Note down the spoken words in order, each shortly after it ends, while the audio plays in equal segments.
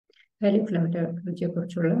paleoclimate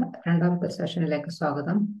കുറിച്ചുള്ള രണ്ടാമത്തെ സെഷനിലേക്ക്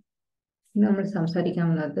സ്വാഗതം. ഇന്ന് നമ്മൾ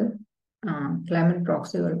സംസാരിക്കാവുന്നത് ക്ലൈമറ്റ്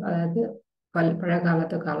പ്രോക്സികൾ, അതായത്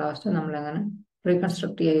പഴയകാലത്തെ കാലാവസ്ഥ നമ്മൾ എങ്ങനെ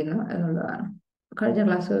റീകൺസ്ട്രക്ട് ചെയ്യുന്നു എന്നുള്ളതാണ്. കഴിഞ്ഞ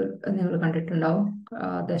ക്ലാസ്സുകൾ നിങ്ങൾ കണ്ടിട്ടുണ്ടാവും,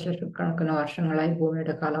 ദശലക്ഷക്കണക്കിന് വർഷങ്ങളായി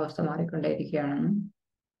ഭൂമിയുടെ കാലാവസ്ഥ മാറിക്കൊണ്ടേയിരിക്കുകയാണെന്നും,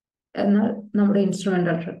 എന്നാൽ നമ്മുടെ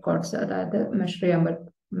ഇൻസ്ട്രുമെന്റൽ റെക്കോർഡ്സ്, അതായത്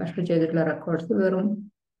മെഷർ ചെയ്തിട്ടുള്ള റെക്കോർഡ്സ് വെറും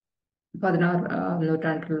 16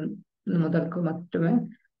 നൂറ്റാണ്ടിൽ മുതൽക്ക് മറ്റുമേ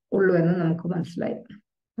ഉള്ളൂ എന്ന് നമുക്ക് മനസ്സിലായി.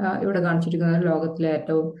 ഇവിടെ കാണിച്ചിരിക്കുന്നത് ലോകത്തിലെ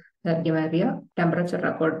ഏറ്റവും ദൈർഘ്യമേറിയ ടെമ്പറേച്ചർ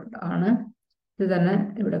റെക്കോർഡ് ആണ്. ഇത് തന്നെ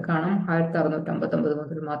ഇവിടെ കാണാം, 1659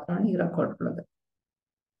 മുതൽ മാത്രമാണ് ഈ റെക്കോർഡ് ഉള്ളത്.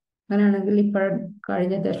 അങ്ങനെയാണെങ്കിൽ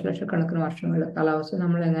കഴിഞ്ഞ ദശലക്ഷക്കണക്കിന് വർഷങ്ങളിലെ കാലാവസ്ഥ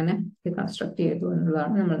നമ്മൾ എങ്ങനെ റീകൺസ്ട്രക്ട് ചെയ്തു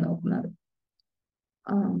എന്നുള്ളതാണ് നമ്മൾ നോക്കുന്നത്.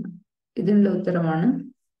 ഇതിനുള്ള ഉത്തരമാണ്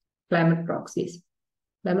ക്ലൈമറ്റ് പ്രോക്സീസ്.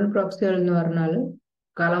 ക്ലൈമറ്റ് പ്രോക്സികൾ എന്ന് പറഞ്ഞാൽ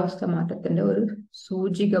കാലാവസ്ഥ മാറ്റത്തിന്റെ ഒരു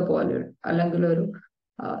സൂചിക പോലെ, അല്ലെങ്കിൽ ഒരു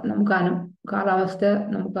കാലാവസ്ഥ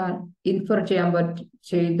നമുക്ക് ഇൻഫർ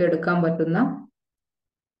ചെയ്തെടുക്കാൻ പറ്റുന്ന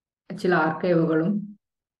ചില ആർക്കൈവുകളും,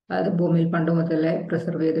 അതായത് ഭൂമിയിൽ പണ്ട് മുതലേ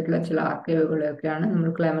പ്രിസർവ് ചെയ്തിട്ടുള്ള ചില ആർക്കൈവുകളെയൊക്കെയാണ്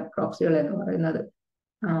നമ്മൾ ക്ലൈമറ്റ് പ്രോക്സികൾ എന്ന് പറയുന്നത്.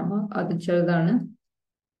 അത് ചെറുതാണ്.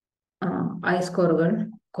 ഐസ് കോറുകൾ,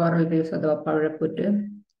 കോറൽ റീഫ്സ് അഥവാ പവിഴപ്പുറ്റ്,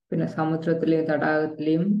 പിന്നെ സമുദ്രത്തിലെയും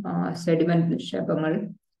തടാകത്തിലെയും സെഡിമെന്റ് നിക്ഷേപങ്ങൾ,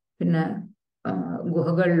 പിന്നെ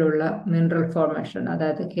ഗുഹകളിലുള്ള മിനറൽ ഫോർമേഷൻ,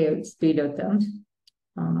 അതായത് കേവ്സ്, പീലിയോതേംസ്,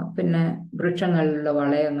 പിന്നെ വൃക്ഷങ്ങളിലുള്ള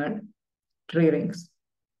വളയങ്ങൾ, ട്രീ റിങ്സ്,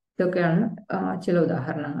 ഇതൊക്കെയാണ് ചില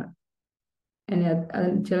ഉദാഹരണങ്ങൾ. ഇനി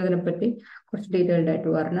ചിലതിനെ പറ്റി കുറച്ച് ഡീറ്റെയിൽഡ് ആയിട്ട്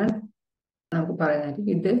പറഞ്ഞാൽ നമുക്ക്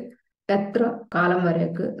പറയുന്നതായിരിക്കും. ഇത് എത്ര കാലം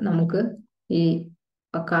വരേക്ക് നമുക്ക് ഈ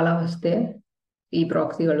കാലാവസ്ഥയെ ഈ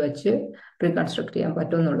പ്രോക്സികൾ വെച്ച് റീകൺസ്ട്രക്ട് ചെയ്യാൻ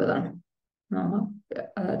പറ്റും എന്നുള്ളതാണ്.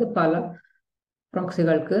 അതായത് പല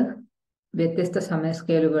പ്രോക്സികൾക്ക് വ്യത്യസ്ത സമയ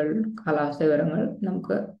സ്കെയിലുകൾ, കാലാവസ്ഥ വിവരങ്ങൾ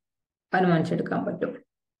നമുക്ക് അനുമാനിച്ചെടുക്കാൻ പറ്റും.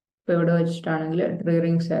 ഇപ്പൊ ഇവിടെ വെച്ചിട്ടാണെങ്കിൽ ട്രീ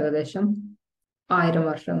റിങ്സ് ഏകദേശം 1000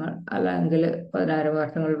 വർഷങ്ങൾ അല്ലെങ്കിൽ 10000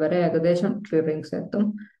 വർഷങ്ങൾ വരെ ഏകദേശം ട്രീ റിങ്സ് എത്തും.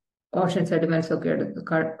 ഓഷൻ സെഡിമെന്റ്സ് ഒക്കെ എടുത്ത്,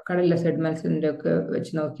 കടലിലെ സെഡിമെന്റ്സിന്റെ ഒക്കെ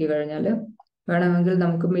വെച്ച് നോക്കി കഴിഞ്ഞാൽ വേണമെങ്കിൽ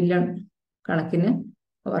നമുക്ക് മില്യൺ കണക്കിന്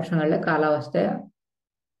വർഷങ്ങളിലെ കാലാവസ്ഥയെ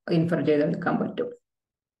ഇൻഫർ ചെയ്തെടുക്കാൻ പറ്റും.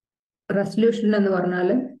 റെസൊല്യൂഷൻ എന്ന് പറഞ്ഞാൽ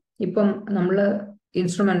ഇപ്പം നമ്മൾ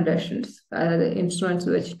ഇൻസ്ട്രുമെന്റേഷൻസ്, അതായത് ഇൻസ്ട്രുമെന്റ്സ്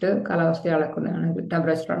വെച്ചിട്ട് കാലാവസ്ഥ അളക്കുന്നതാണെങ്കിൽ,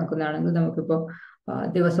 ടെമ്പറേച്ചർ അളക്കുന്നതാണെങ്കിൽ നമുക്കിപ്പോൾ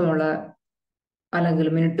ദിവസമുള്ള അല്ലെങ്കിൽ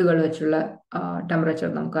മിനിറ്റുകൾ വെച്ചുള്ള ടെമ്പറേച്ചർ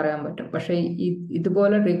നമുക്കറിയാൻ പറ്റും. പക്ഷേ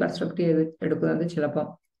ഇതുപോലെ റീകൺസ്ട്രക്ട് ചെയ്ത് എടുക്കുന്നത് ചിലപ്പം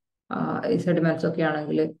ഈ സെഡിമെന്റ്സ് ഒക്കെ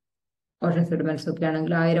ആണെങ്കിൽ, ഓഷൻ സെഡിമെന്റ്സ് ഒക്കെ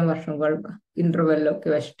ആണെങ്കിൽ 1000 വർഷങ്ങൾ ഇന്റർവെല്ലൊക്കെ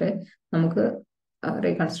വെച്ചിട്ട് നമുക്ക്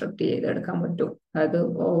റീകൺസ്ട്രക്ട് ചെയ്തെടുക്കാൻ പറ്റും. അതായത്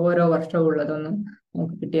ഓരോ വർഷവും ഉള്ളതൊന്നും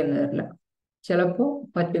നമുക്ക് കിട്ടിയെന്ന് വരില്ല, ചിലപ്പോൾ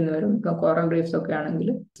പറ്റുന്ന വരും. ഇപ്പൊ കോറൽ റീഫ്സ് ഒക്കെ ആണെങ്കിൽ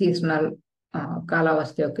സീസണൽ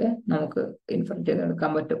കാലാവസ്ഥയൊക്കെ നമുക്ക് ഇൻഫർ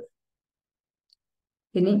ചെയ്തെടുക്കാൻ പറ്റും.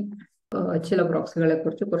 ഇനി ചില പ്രോക്സികളെ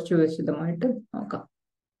കുറിച്ച് കുറച്ച് വിശദമായിട്ട് നോക്കാം.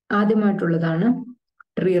 ആദ്യമായിട്ടുള്ളതാണ്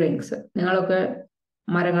ട്രീ റിങ്സ്. നിങ്ങളൊക്കെ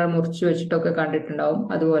മരങ്ങൾ മുറിച്ച് വെച്ചിട്ടൊക്കെ കണ്ടിട്ടുണ്ടാവും.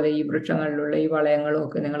 അതുപോലെ ഈ വൃക്ഷങ്ങളിലുള്ള ഈ വളയങ്ങളും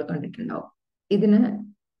ഒക്കെ നിങ്ങൾ കണ്ടിട്ടുണ്ടാവും. ഇതിന്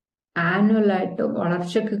ആനുവലായിട്ട്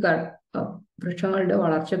വൃക്ഷങ്ങളുടെ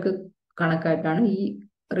വളർച്ചക്ക് കണക്കായിട്ടാണ് ഈ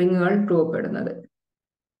റിങ്ങുകൾ രൂപപ്പെടുന്നത്.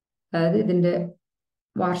 അതായത് ഇതിന്റെ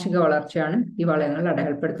വാർഷിക വളർച്ചയാണ് ഈ വളയങ്ങൾ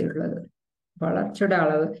അടയാളപ്പെടുത്തിയിട്ടുള്ളത്. വളർച്ചയുടെ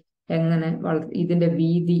അളവ് എങ്ങനെ, ഇതിന്റെ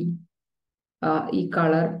വീതി, ഈ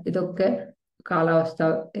കളർ, ഇതൊക്കെ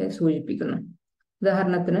കാലാവസ്ഥയെ സൂചിപ്പിക്കുന്നു.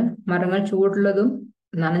 ഉദാഹരണത്തിന് മരങ്ങൾ ചൂടുള്ളതും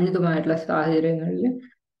നനഞ്ഞതുമായിട്ടുള്ള സാഹചര്യങ്ങളിൽ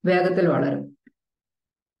വേഗത്തിൽ വളരും.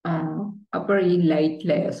 അപ്പോൾ ഈ ലൈറ്റ്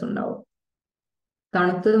ലെയേഴ്സ് ഉണ്ടാവും.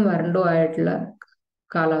 തണുത്തതും വരണ്ടുമായിട്ടുള്ള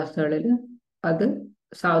കാലാവസ്ഥകളിൽ അത്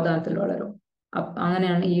സാവധാനത്തിൽ വളരും.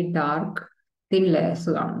 അങ്ങനെയാണ് ഈ ഡാർക്ക് തിൻ ലെയേഴ്സ്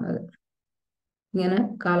കാണുന്നത്. ഇങ്ങനെ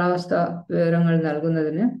കാലാവസ്ഥ വിവരങ്ങൾ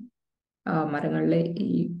നൽകുന്നതിന് മരങ്ങളിലെ ഈ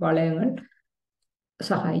വളയങ്ങൾ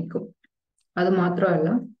സഹായിക്കും. അത് മാത്രമല്ല,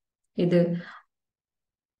 ഇത്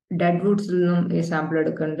ഡെഡ് വുഡ്സിൽ നിന്നും ഈ സാമ്പിൾ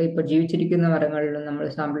എടുക്കുന്നുണ്ട്. ഇപ്പൊ ജീവിച്ചിരിക്കുന്ന മരങ്ങളിൽ നിന്നും നമ്മൾ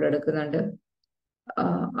സാമ്പിൾ എടുക്കുന്നുണ്ട്.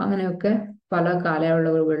 അങ്ങനെയൊക്കെ പല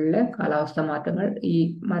കാലയളവുകളിലെ കാലാവസ്ഥ മാറ്റങ്ങൾ ഈ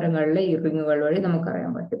മരങ്ങളിലെ ഈ റിങ്ങുകൾ വഴി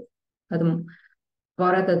നമുക്കറിയാൻ പറ്റും. അതും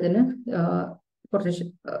പോരാത്തതിന്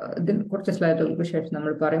കുറച്ച് സ്ലൈഡുകൾക്ക് ശേഷം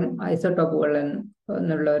നമ്മൾ പറയും ഐസോടോപ്പുകൾ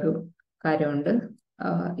എന്നുള്ള ഒരു കാര്യമുണ്ട്.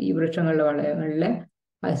 ഈ വൃക്ഷങ്ങളുടെ വളയങ്ങളിലെ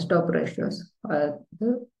ഐസോടോപ്പ് റേഷ്യോസ്, അതായത്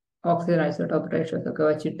ഓക്സിജൻ ഐസോടോപ്പ് റേഷ്യോസ് ഒക്കെ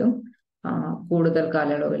വെച്ചിട്ടും കൂടുതൽ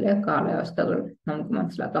കാലയളവിലെ കാലാവസ്ഥകൾ നമുക്ക്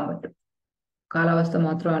മനസ്സിലാക്കാൻ പറ്റും. കാലാവസ്ഥ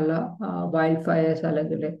മാത്രമല്ല, വൈൽഡ് ഫയേഴ്സ്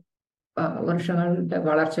അല്ലെങ്കിൽ വൃക്ഷങ്ങളുടെ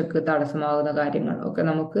വളർച്ചയ്ക്ക് തടസ്സമാകുന്ന കാര്യങ്ങൾ ഒക്കെ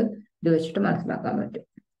നമുക്ക് ഇത് വെച്ചിട്ട് മനസ്സിലാക്കാൻ പറ്റും.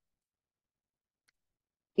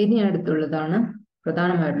 ഇനി അടുത്തുള്ളതാണ്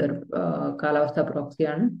പ്രധാനമായിട്ടുള്ളൊരു കാലാവസ്ഥ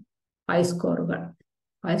പ്രോക്സിയാണ് ഐസ് കോറുകൾ.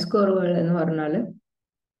 ഐസ് കോറുകൾ എന്ന് പറഞ്ഞാൽ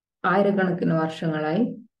ആയിരക്കണക്കിന് വർഷങ്ങളായി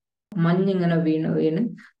മഞ്ഞിങ്ങനെ വീണ്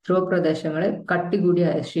ധ്രുവ പ്രദേശങ്ങളിൽ കട്ടി കൂടിയ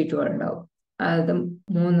ഐസ് ഷീറ്റുകൾ ഉണ്ടാവും. അതായത്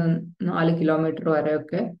 3-4 കിലോമീറ്റർ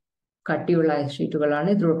വരെയൊക്കെ കട്ടിയുള്ള ഐസ് ഷീറ്റുകളാണ്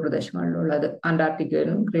ഈ ധ്രുവ പ്രദേശങ്ങളിലുള്ളത്,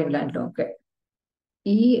 അന്റാർട്ടിക്കയിലും ഗ്രീൻലാൻഡിലും ഒക്കെ.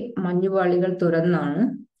 ഈ മഞ്ഞുപാളികൾ തുരന്നാണ്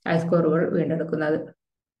ഐസ് കോറുകൾ വീണ്ടെടുക്കുന്നത്.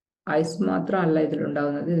 ഐസ് മാത്രമല്ല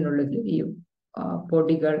ഇതിലുണ്ടാകുന്നത്, ഇതിനുള്ളിൽ ഈ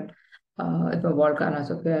പൊടികൾ, ഇപ്പൊ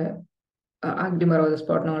വോൾക്കാനോസ് ഒക്കെ അഗ്നിപർവ്വത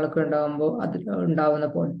സ്ഫോടനങ്ങളൊക്കെ ഉണ്ടാകുമ്പോൾ അതിൽ ഉണ്ടാവുന്ന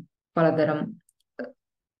പലതരം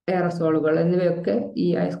എയറസോളുകൾ എന്നിവയൊക്കെ ഈ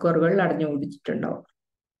ഐസ് കോറുകളിൽ അടഞ്ഞു പിടിച്ചിട്ടുണ്ടാവും.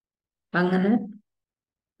 അങ്ങനെ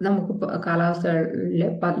നമുക്ക് കാലാവസ്ഥയിലെ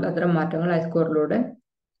പലതരം മാറ്റങ്ങൾ ഐസ് കോറിലൂടെ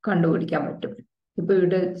കണ്ടുപിടിക്കാൻ പറ്റും. ഇപ്പൊ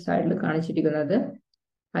ഇവിടെ സൈഡിൽ കാണിച്ചിരിക്കുന്നത്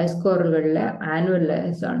ഐസ് കോറുകളിലെ ആനുവൽ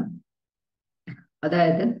ലെയേഴ്സ് ആണ്.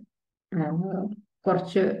 അതായത്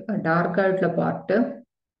കുറച്ച് ഡാർക്കായിട്ടുള്ള പാർട്ട്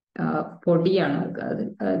പൊടിയാണ്.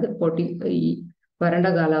 അതായത് പൊടി, ഈ വരണ്ട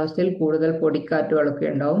കാലാവസ്ഥയിൽ കൂടുതൽ പൊടിക്കാറ്റുകളൊക്കെ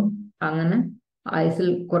ഉണ്ടാവും. അങ്ങനെ ഐസിൽ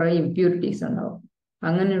കുറെ ഇംപ്യൂരിറ്റീസ് ഉണ്ടാവും.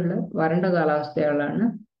 അങ്ങനെയുള്ള വരണ്ട കാലാവസ്ഥകളാണ്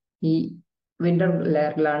ഈ വിന്റർ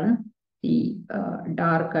ലെയറിലാണ് ഈ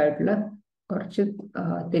ഡാർക്കായിട്ടുള്ള കുറച്ച്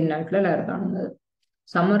തിന്നായിട്ടുള്ള ലെയർ കാണുന്നത്.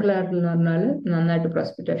 സമ്മർ ലെയറിൽ എന്ന് പറഞ്ഞാൽ നന്നായിട്ട്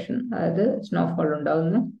പ്രസിപ്പിറ്റേഷൻ, അതായത് സ്നോഫോൾ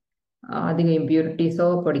ഉണ്ടാകുന്നു, അധികം ഇംപ്യൂരിറ്റീസോ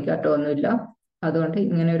പൊടിക്കാറ്റോ ഒന്നുമില്ല. അതുകൊണ്ട്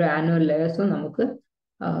ഇങ്ങനെ ഒരു ആനുവൽ ലെയേഴ്സും നമുക്ക്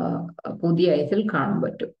പുതിയ ഐസിൽ കാണാൻ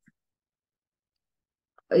പറ്റും.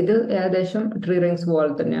 ഇത് ഏകദേശം ട്രീ റിങ്സ്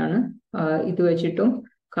പോലെ തന്നെയാണ്. ഇത് വെച്ചിട്ടും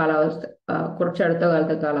കാലാവസ്ഥ, കുറച്ചടുത്ത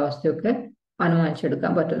കാലത്തെ കാലാവസ്ഥയൊക്കെ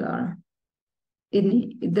അനുമാനിച്ചെടുക്കാൻ പറ്റുന്നതാണ്. ഇനി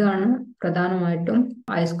ഇതാണ് പ്രധാനമായിട്ടും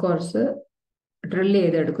ഐസ് കോർസ് ഡ്രിൽ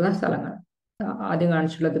ചെയ്തെടുക്കുന്ന സ്ഥലങ്ങൾ. ആദ്യം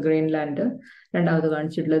കാണിച്ചിട്ടുള്ളത് ഗ്രീൻലാൻഡ്, രണ്ടാമത്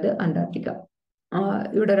കാണിച്ചിട്ടുള്ളത് അന്റാർട്ടിക്ക.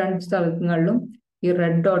 ഇവിടെ രണ്ട് സ്ഥലങ്ങളിലും ഈ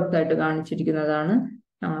റെഡ് ഡോട്ട് ആയിട്ട് കാണിച്ചിരിക്കുന്നതാണ്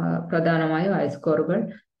പ്രധാനമായും ഐസ് കോറുകൾ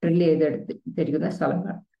ഡ്രിൽ ചെയ്തെടുത്തിരിക്കുന്ന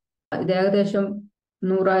സ്ഥലങ്ങൾ. ഇത് ഏകദേശം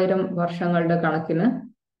 100,000 വർഷങ്ങളുടെ കണക്കിന്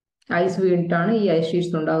ഐസ് വീണിട്ടാണ് ഈ ഐസ്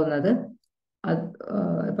ഷീറ്റ്സ് ഉണ്ടാകുന്നത്.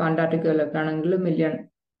 ഇപ്പൊ അന്റാർട്ടിക്കയിലൊക്കെ ആണെങ്കിൽ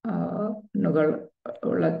മില്യണുകൾ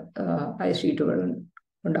ഉള്ള ഐസ് ഷീറ്റുകൾ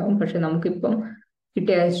ഉണ്ടാവും. പക്ഷെ നമുക്കിപ്പം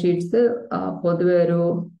കിട്ടിയ ഐസ് ഷീറ്റ്സ് പൊതുവെ ഒരു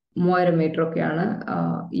 3000 മീറ്റർ ഒക്കെയാണ്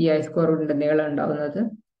ഈ ഐസ് കോറിന്റെ നീളം ഉണ്ടാകുന്നത്.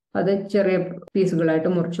 അത് ചെറിയ പീസുകളായിട്ട്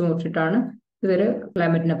മുറിച്ചിട്ടാണ് ഇവര്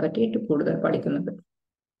ക്ലൈമറ്റിനെ പറ്റിയിട്ട് കൂടുതൽ പഠിക്കുന്നത്.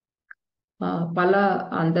 പല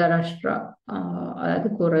അന്താരാഷ്ട്ര, അതായത്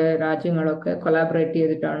കുറെ രാജ്യങ്ങളൊക്കെ കൊളാബറേറ്റ്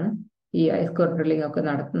ചെയ്തിട്ടാണ് ഈ ഐസ് കോർ ഡ്രില്ലിംഗ് ഒക്കെ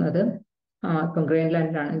നടത്തുന്നത്. ഇപ്പം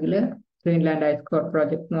ഗ്രീൻലാൻഡിലാണെങ്കിൽ ഗ്രീൻലാൻഡ് ഐസ് കോർ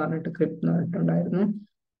പ്രോജക്ട് എന്ന് പറഞ്ഞിട്ട് ക്രിപ്റ്റ് എന്ന് പറഞ്ഞിട്ടുണ്ടായിരുന്നു.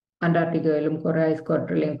 അന്റാർട്ടിക്കയിലും കുറെ ഐസ് കോർ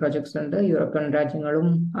ഡ്രില്ലിംഗ് പ്രോജക്ട്സ് ഉണ്ട്. യൂറോപ്യൻ രാജ്യങ്ങളും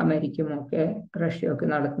അമേരിക്കയും ഒക്കെ റഷ്യയും ഒക്കെ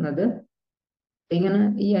നടത്തുന്നത്. ഇങ്ങനെ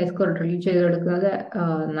ഈ ഐസ് കോർ ഡ്രിൽ ചെയ്തെടുക്കുന്നത്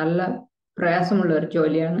നല്ല പ്രയാസമുള്ള ഒരു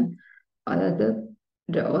ജോലിയാണ്. അതായത്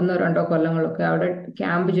 1-2 കൊല്ലങ്ങളൊക്കെ അവിടെ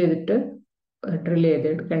ക്യാമ്പ് ചെയ്തിട്ട് ഡ്രിൽ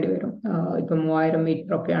ചെയ്തെടുക്കേണ്ടി വരും. ഇപ്പൊ 3000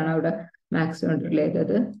 മീറ്റർ ഒക്കെയാണ് അവിടെ മാക്സിമം ഡ്രിൽ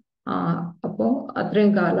ചെയ്തത്. അപ്പോൾ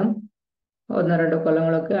അത്രയും കാലം 1-2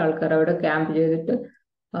 കൊല്ലങ്ങളൊക്കെ ആൾക്കാർ അവിടെ ക്യാമ്പ് ചെയ്തിട്ട്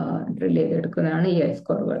ഡ്രിൽ ചെയ്തെടുക്കുന്നതാണ് ഈ ഐസ്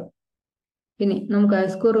കോറുകൾ. ഇനി നമുക്ക്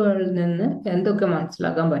ഐസ് കോറുകളിൽ നിന്ന് എന്തൊക്കെ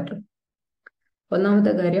മനസ്സിലാക്കാൻ പറ്റും?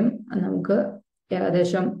 ഒന്നാമത്തെ കാര്യം, നമുക്ക്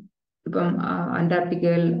ഏകദേശം ഇപ്പം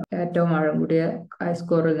അന്റാർട്ടിക്കയിൽ ഏറ്റവും ആഴം കൂടിയ ഐസ്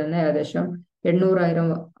കോറിൽ നിന്ന് ഏകദേശം 800,000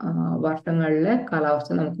 വർഷങ്ങളിലെ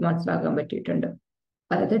കാലാവസ്ഥ നമുക്ക് മനസ്സിലാക്കാൻ പറ്റിയിട്ടുണ്ട്.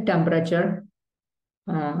 അതായത് ടെമ്പറേച്ചർ,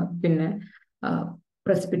 പിന്നെ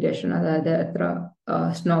പ്രസിപ്പിറ്റേഷൻ, അതായത് എത്ര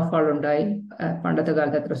സ്നോഫോൾ ഉണ്ടായി, പണ്ടത്തെ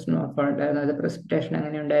കാലത്ത് എത്ര സ്നോഫോൾ ഉണ്ടായിരുന്നു, അത് പ്രസിപ്പിറ്റേഷൻ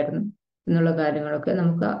എങ്ങനെ ഉണ്ടായിരുന്നു എന്നുള്ള കാര്യങ്ങളൊക്കെ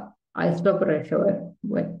നമുക്ക് ഐസോടോപ്പ് റേഷ്യോ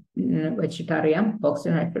വെച്ചിട്ട് അറിയാം.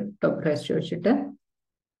 ഓക്സിജൻ ഐസോടോപ്പ് റേഷ്യോ വെച്ചിട്ട്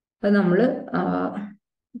അത് നമ്മൾ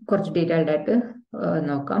കുറച്ച് ഡീറ്റെയിൽഡ് ആയിട്ട്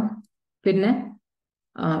നോക്കാം. പിന്നെ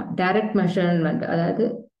ഡയറക്റ്റ് മെഷർമെന്റ്, അതായത്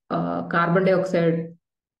കാർബൺ ഡൈ ഓക്സൈഡ്,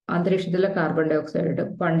 അന്തരീക്ഷത്തിലെ കാർബൺ ഡൈ ഓക്സൈഡ്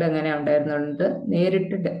പണ്ട് എങ്ങനെയാണ് ഉണ്ടായിരുന്നത്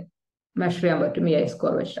നേരിട്ട് മെഷർ ചെയ്യാൻ പറ്റും ഈ ഐസ്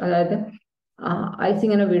കോർ വെച്ച്. അതായത് ഐസ്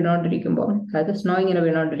ഇങ്ങനെ വീണുകൊണ്ടിരിക്കുമ്പോൾ, അതായത് സ്നോ ഇങ്ങനെ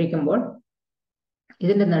വീണുകൊണ്ടിരിക്കുമ്പോൾ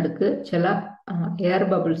ഇതിന്റെ നടുക്ക് ചില എയർ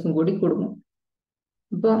ബബിൾസും കൂടി കുടുങ്ങും.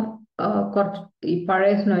 ഇപ്പോൾ കുറച്ച് ഈ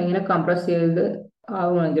പഴയ സ്നോ ഇങ്ങനെ കംപ്രസ് ചെയ്ത്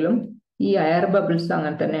ആവുമെങ്കിലും ഈ എയർ ബബിൾസ്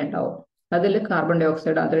അങ്ങനെ തന്നെ ഉണ്ടാവും. അതിൽ കാർബൺ ഡൈ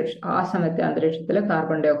ഓക്സൈഡ് ആ സമയത്തെ അന്തരീക്ഷത്തിൽ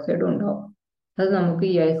കാർബൺ ഡൈ ഓക്സൈഡും ഉണ്ടാവും. അത് നമുക്ക്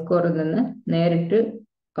ഈ ഐസ് കോറിൽ നിന്ന് നേരിട്ട്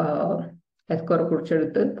ഐസ് കോർ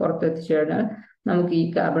കുറിച്ചെടുത്ത് പുറത്തെത്തിച്ചു കഴിഞ്ഞാൽ നമുക്ക് ഈ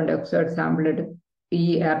കാർബൺ ഡൈ ഓക്സൈഡ് സാമ്പിൾ എടുത്ത്, ഈ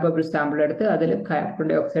എയർ ബബിൾ സാമ്പിൾ എടുത്ത് അതിൽ കാർബൺ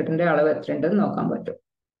ഡൈ ഓക്സൈഡിന്റെ അളവ് എത്രയുണ്ടെന്ന് നോക്കാൻ പറ്റും.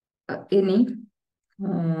 ഇനി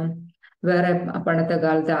വേറെ പണ്ടത്തെ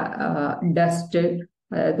കാലത്ത് ഡസ്റ്റ്,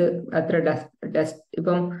 അതായത് എത്ര ഡസ്റ്റ്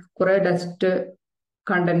ഇപ്പം കുറെ ഡസ്റ്റ്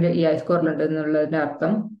കണ്ടന്റ് ഈ ഐസ് കോറിലുണ്ട് എന്നുള്ളതിന്റെ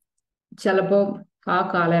അർത്ഥം ചിലപ്പോൾ ആ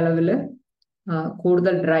കാലയളവിൽ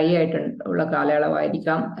കൂടുതൽ ഡ്രൈ ആയിട്ട് ഉള്ള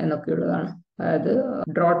കാലയളവായിരിക്കാം എന്നൊക്കെയുള്ളതാണ്. അതായത്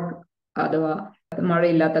ഡ്രോട്ട് അഥവാ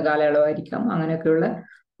മഴയില്ലാത്ത കാലയളവായിരിക്കാം. അങ്ങനെയൊക്കെയുള്ള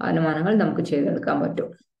അനുമാനങ്ങൾ നമുക്ക് ചെയ്തെടുക്കാൻ പറ്റും.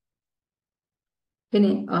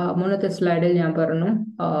 ഇനി മുന്നത്തെ സ്ലൈഡിൽ ഞാൻ പറഞ്ഞു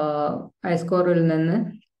ഐസ്കോറിൽ നിന്ന്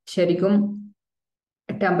ശരിക്കും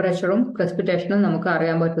ടെമ്പറേച്ചറും പ്രസിപ്പിറ്റേഷനും നമുക്ക്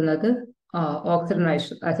അറിയാൻ പറ്റുന്നത് ഓക്സിജൻ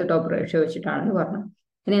ഐസോടോപ്പ് റേഷ്യോ വെച്ചിട്ടാണെന്ന് പറഞ്ഞു.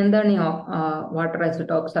 ഇനി എന്താണ് ഈ വാട്ടർ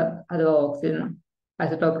ഐസോടോപ്സ് അഥവാ ഓക്സിജൻ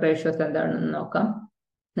ഐസോടോപ്പ് റേഷ്യോസ് എന്താണെന്ന് നോക്കാം.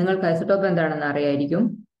 നിങ്ങൾക്ക് ഐസോടോപ്പ് എന്താണെന്ന് അറിയായിരിക്കും.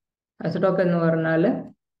 ഐസോടോപ്പ് എന്ന് പറഞ്ഞാൽ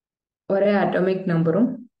ഒരേ ആറ്റോമിക് നമ്പറും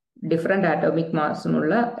ഡിഫറെന്റ് ആറ്റോമിക്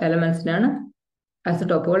മാസുമുള്ള എലമെന്റ്സിനാണ്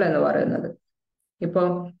ഐസോടോപ്പുകൾ എന്ന് പറയുന്നത്. ഇപ്പോൾ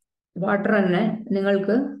വാട്ടർ തന്നെ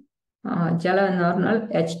നിങ്ങൾക്ക് ജലം എന്ന് പറഞ്ഞാൽ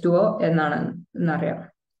H2O എന്നാണ് എന്നറിയാം.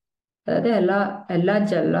 അതായത് എല്ലാ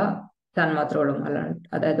ജല തന്മാത്രകളും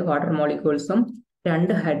അതായത് വാട്ടർ മോളിക്യൂൾസും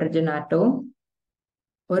 2 ഹൈഡ്രജൻ ആറ്റവും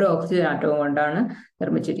 1 ഓക്സിജൻ ആറ്റവും കൊണ്ടാണ്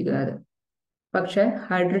നിർമ്മിച്ചിരിക്കുന്നത്. പക്ഷെ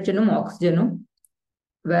ഹൈഡ്രജനും ഓക്സിജനും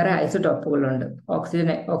വേറെ ഐസോടോപ്പുകളുണ്ട്.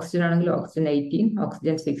 ഓക്സിജൻ ആണെങ്കിൽ ഓക്സിജൻ 18,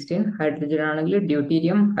 ഓക്സിജൻ 16, ഹൈഡ്രജൻ ആണെങ്കിൽ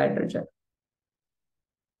ഡ്യൂട്ടീരിയം ഹൈഡ്രജൻ.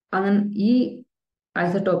 അങ്ങനെ ഈ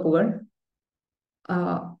ഐസോടോപ്പുകൾ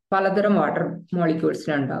പലതരം വാട്ടർ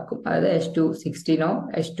മോളിക്യൂൾസിനെ ഉണ്ടാക്കും. അതായത് H216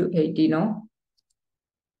 H218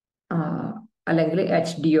 അല്ലെങ്കിൽ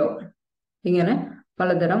HDO ഇങ്ങനെ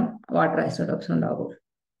പലതരം വാട്ടർ ഐസോടോപ്സ് ഉണ്ടാകും.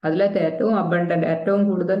 അതിലത്തെ ഏറ്റവും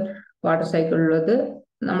കൂടുതൽ വാട്ടർ സൈക്കിൾ ഉള്ളത്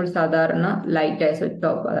നമ്മൾ സാധാരണ ലൈറ്റ്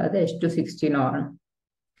ഐസോടോപ്പ് അതായത് H216 ആണ്.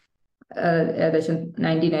 ഏകദേശം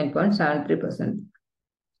 99.73%.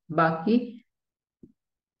 ബാക്കി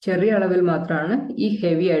ചെറിയ അളവിൽ മാത്രമാണ് ഈ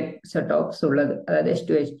ഹെവി ഐസോടോപ്സ് ഉള്ളത്. അതായത്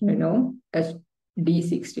H2H9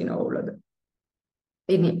 HD16 ഉള്ളത്.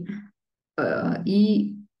 ഇനി ഈ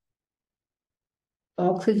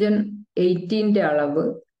ഓക്സിജൻ 18 അളവ്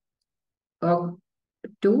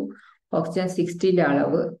to oxygen 16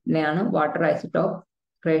 അളവിനെയാണ് water isotope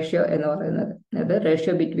ratio എന്ന് പറയുന്നത്. അതായത്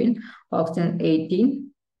ratio between oxygen 18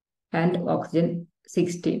 and oxygen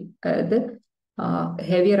 16. അതായത്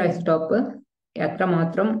ഹെവിയർ ഐസോടോപ്പ്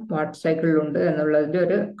എത്രമാത്രം വാട്ടർ സൈക്കിളിലുണ്ട് എന്നുള്ളതിന്റെ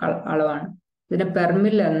ഒരു അളവാണ്. ഇതിനെ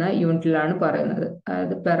പെർമിൽ എന്ന യൂണിറ്റിലാണ് പറയുന്നത്.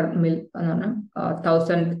 അതായത് പെർമിൽ എന്ന് പറഞ്ഞാൽ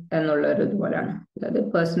 1000 എന്നുള്ള ഒരു ഇതുപോലെയാണ്. അതായത്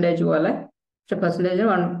പെർസെൻറ്റേജ് പോലെ, പക്ഷെ പെർസെൻറ്റേജ്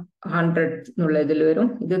 100 എന്നുള്ള ഇതിൽ വരും.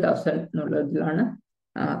 ഇത് 1000 എന്നുള്ള ഇതിലാണ്,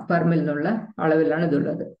 പെർമിൽ എന്നുള്ള അളവിലാണ്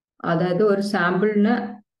ഇതുള്ളത്. അതായത് ഒരു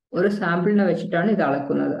സാമ്പിളിനെ വെച്ചിട്ടാണ് ഇത്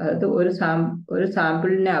അളക്കുന്നത്. അതായത് ഒരു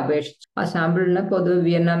സാമ്പിളിനെ അപേക്ഷിച്ച് ആ സാമ്പിളിനെ പൊതുവെ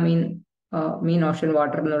വിയന്ന മീൻ ഓഷൻ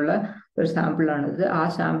വാട്ടർ എന്നുള്ള ഒരു സാമ്പിളാണിത്. ആ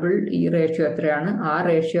സാമ്പിൾ ഈ റേഷ്യോ എത്രയാണ്, ആ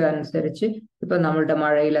റേഷ്യോ അനുസരിച്ച് ഇപ്പൊ നമ്മളുടെ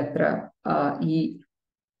മഴയിൽ എത്ര ഈ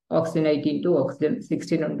ഓക്സിജൻ 18 ടു ഓക്സിജൻ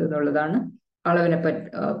 16 ഉണ്ട് എന്നുള്ളതാണ് അളവിനെ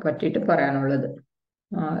പറ്റിയിട്ട് പറയാനുള്ളത്.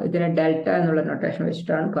 ഇതിനെ ഡെൽറ്റ എന്നുള്ള നൊട്ടേഷൻ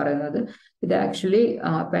വെച്ചിട്ടാണ് പറയുന്നത്. ഇത് ആക്ച്വലി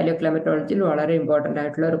പാലിയോക്ലൈമറ്റോളജിയിൽ വളരെ ഇമ്പോർട്ടൻ്റ്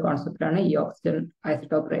ആയിട്ടുള്ള ഒരു കോൺസെപ്റ്റാണ് ഈ ഓക്സിജൻ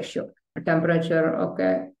ഐസോടോപ്പ് റേഷ്യോ. ടെമ്പറേച്ചർ ഒക്കെ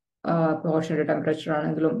ഓഷന്റെ ടെമ്പറേച്ചർ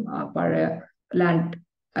ആണെങ്കിലും പഴയ ലാൻഡ്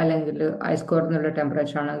അല്ലെങ്കിൽ ഐസ്കോർ എന്നുള്ള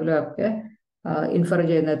ടെമ്പറേച്ചർ ആണെങ്കിലും ഒക്കെ ഇൻഫർ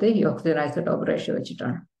ചെയ്യുന്നത് ഈ ഓക്സിജൻ ഐസോടോപ്പ് റേഷ്യോ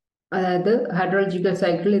വെച്ചിട്ടാണ്. അതായത് ഹൈഡ്രോളജിക്കൽ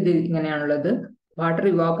സൈക്കിൾ ഇത് ഇങ്ങനെയാണുള്ളത്. വാട്ടർ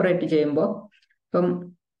ഇവാപ്പറേറ്റ് ചെയ്യുമ്പോൾ ഇപ്പം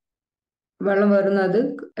വെള്ളം വരുന്നത്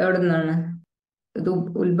എവിടെ നിന്നാണ്? ഇത്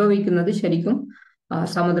ഉത്ഭവിക്കുന്നത് ശരിക്കും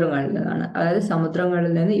സമുദ്രങ്ങളിൽ നിന്നാണ്. അതായത്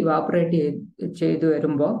സമുദ്രങ്ങളിൽ നിന്ന് ഇവാപ്പറേറ്റ് ചെയ്തു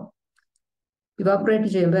വരുമ്പോൾ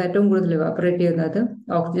ഏറ്റവും കൂടുതൽ ഇവാപ്പറേറ്റ് ചെയ്യുന്നത്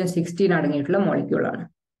ഓക്സിജൻ 16 അടങ്ങിയിട്ടുള്ള മോളിക്യൂളാണ്.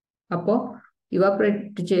 അപ്പോൾ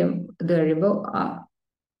ഇവാപ്പറേറ്റ് ഇത് കഴിയുമ്പോൾ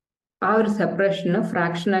ആ ഒരു സെപ്പറേഷന്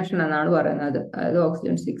ഫ്രാക്ഷനേഷൻ എന്നാണ് പറയുന്നത്. അതായത്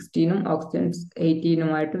ഓക്സിജൻ 16 ഓക്സിജൻ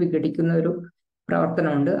 18 വിഘടിക്കുന്ന ഒരു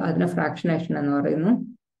പ്രവർത്തനമുണ്ട്. അതിനെ ഫ്രാക്ഷനേഷൻ എന്ന് പറയുന്നു.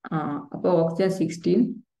 അപ്പോൾ ഓക്സിജൻ 16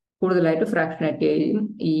 കൂടുതലായിട്ട് ഫ്രാക്ഷനേറ്റ് ചെയ്യും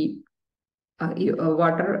ഈ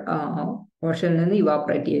വാട്ടർ ഓഷനിൽ നിന്ന്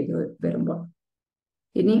ഇവാപ്പറേറ്റ് ചെയ്ത് വരുമ്പോൾ.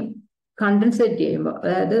 ഇനി കണ്ടൻസേറ്റ് ചെയ്യുമ്പോൾ,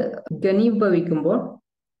 അതായത് ഘനീഭവിക്കുമ്പോൾ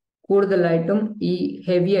കൂടുതലായിട്ടും ഈ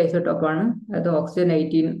ഹെവി ഐസോടോപ്പാണ്, അതായത് ഓക്സിജൻ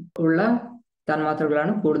 18 ഉള്ള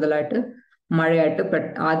തന്മാത്രകളാണ് കൂടുതലായിട്ട് മഴയായിട്ട്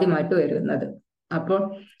ആദ്യമായിട്ട് വരുന്നത്. അപ്പോൾ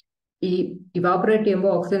ഈ ഇവാപ്പറേറ്റ്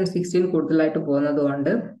ചെയ്യുമ്പോൾ ഓക്സിജൻ 16 കൂടുതലായിട്ട് പോകുന്നത്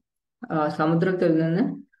കൊണ്ട് സമുദ്രത്തിൽ നിന്ന്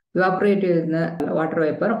ഇവാപ്പറേറ്റ് ചെയ്യുന്ന വാട്ടർ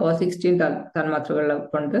വേപ്പർ O16 തന്മാത്രകളെ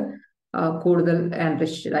കൊണ്ട് കൂടുതൽ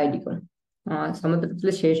എൻറിച്ച്ഡ് ആയിരിക്കും. സമുദ്രത്തിൽ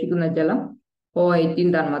ശേഷിക്കുന്ന ജലം O18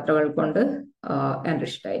 തന്മാത്രകൾ കൊണ്ട്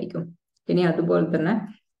എൻറിച്ച്ഡ് ആയിരിക്കും. ഇനി അതുപോലെ തന്നെ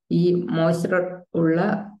ഈ മോയ്സ്ചർ ഉള്ള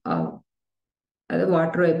അതായത്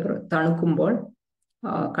വാട്ടർ വേപ്പർ തണുക്കുമ്പോൾ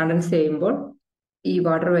കണ്ടൻസ് ചെയ്യുമ്പോൾ ഈ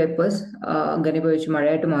വാട്ടർ വേപ്പേഴ്സ് ഘനീഭവിച്ച്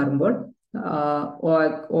മഴയായിട്ട് മാറുമ്പോൾ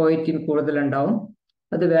O18 കൂടുതലുണ്ടാവും.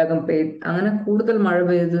 അത് വേഗം അങ്ങനെ കൂടുതൽ മഴ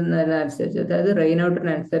പെയ്യുന്നതിനനുസരിച്ച്, അതായത്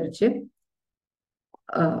റെയിനൗട്ടിനനുസരിച്ച്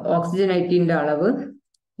ഓക്സിജൻ 18 അളവ്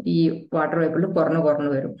ഈ വാട്ടർ വേപ്പറിൽ കുറഞ്ഞു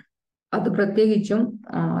വരും. അത് പ്രത്യേകിച്ചും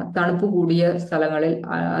തണുപ്പ് കൂടിയ സ്ഥലങ്ങളിൽ,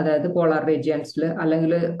 അതായത് പോളാർ റീജിയൻസിൽ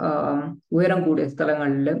അല്ലെങ്കിൽ ഉയരം കൂടിയ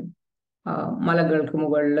സ്ഥലങ്ങളിൽ, മലകൾക്ക്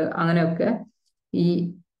മുകളിൽ അങ്ങനെയൊക്കെ ഈ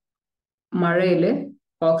മഴയിൽ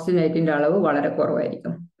ഓക്സിജനേറ്റിന്റെ അളവ് വളരെ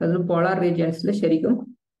കുറവായിരിക്കും. അത് പോളാർ റീജിയൻസിൽ ശരിക്കും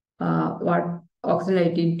ഓക്സിജൻ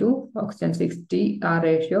 18 ടു ഓക്സിജൻ 60 ആ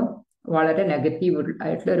റേഷ്യോ വളരെ നെഗറ്റീവ്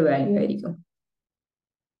ആയിട്ടുള്ള ഒരു വാല്യൂ ആയിരിക്കും.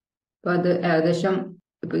 അപ്പൊ അത് ഏകദേശം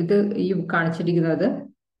ഇത് ഈ കാണിച്ചിരിക്കുന്നത്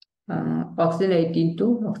ഓക്സിജൻ 18 ടു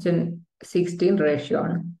ഓക്സിജൻ 16 റേഷ്യോ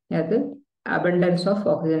ആണ്. അത് abundance of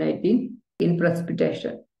oxygen 18 in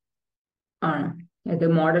precipitation ആണ്. ഇത്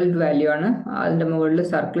മോഡൽഡ് വാല്യൂ ആണ്. അതിന്റെ മുകളിൽ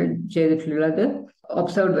സർക്കിൾ ചെയ്തിട്ടുള്ളത്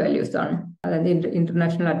ഒബ്സർവ്ഡ് വാല്യൂസ് ആണ്. അതായത്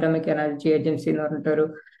ഇന്റർനാഷണൽ അറ്റോമിക് എനർജി ഏജൻസി എന്ന് പറഞ്ഞിട്ടൊരു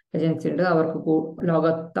ഏജൻസി ഉണ്ട്. അവർക്ക്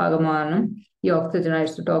ലോകത്താകമാനം ഈ ഓക്സിജൻ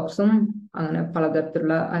ഐസോടോപ്സും അങ്ങനെ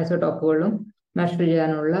പലതരത്തിലുള്ള ഐസോടോപ്പുകളും മെഷർ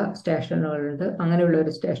ചെയ്യാനുള്ള സ്റ്റേഷനുകളുണ്ട്. അങ്ങനെയുള്ള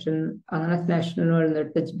ഒരു സ്റ്റേഷനുകളിൽ നിന്ന്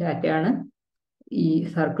എടുത്ത ഡാറ്റയാണ് ഈ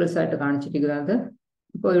സർക്കിൾസ് ആയിട്ട് കാണിച്ചിരിക്കുന്നത്.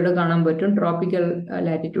 ഇപ്പോൾ ഇവിടെ കാണാൻ പറ്റും ട്രോപ്പിക്കൽ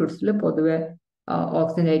ലാറ്റിറ്റ്യൂഡ്സിൽ പൊതുവെ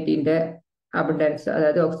ഓക്സിജൻ 18ന്റെ അബണ്ടൻസ്,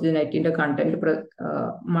 അതായത് ഓക്സിജൻ 18ന്റെ കണ്ടന്റ്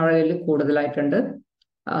മഴയിൽ കൂടുതലായിട്ടുണ്ട്.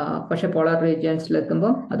 പക്ഷെ പോളാർ റീജിയൻസിൽ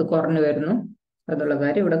എത്തുമ്പോൾ അത് കുറഞ്ഞു വരുന്നു എന്നുള്ള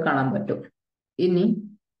കാര്യം ഇവിടെ കാണാൻ പറ്റും. ഇനി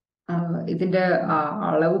ഇതിന്റെ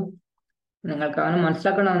അളവ് നിങ്ങൾക്ക് അങ്ങനെ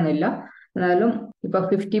മനസ്സിലാക്കണമെന്നില്ല. എന്നാലും ഇപ്പൊ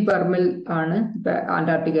 50 പെർമിൽ ആണ് ഇപ്പൊ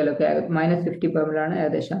അന്റാർട്ടിക്കയിലൊക്കെ, -50 പെർമിലാണ്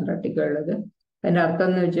ഏകദേശം അന്റാർട്ടിക്ക ഉള്ളത്. അതിന്റെ അർത്ഥം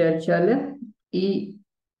എന്ന് വിചാരിച്ചാല് ഈ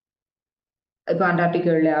ഇപ്പൊ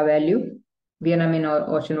അന്റാർട്ടിക്കയിലെ ആ വാല്യൂ വിയറ്റ്നാമിയൻ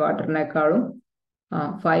ഓഷ്യൻ വാട്ടറിനേക്കാളും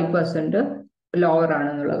 5% ലോവർ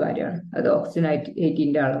ആണെന്നുള്ള കാര്യമാണ്. അത് ഓക്സിജൻ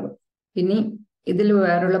 18ന്റെ അളവ്. ഇനി ഇതിൽ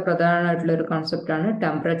വേറെയുള്ള പ്രധാനമായിട്ടുള്ള ഒരു കോൺസെപ്റ്റ് ആണ്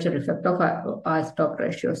temperature effect of isotope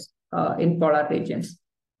ratios in polar regions.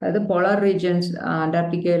 അതായത് പോളാർ റീജിയൻസ്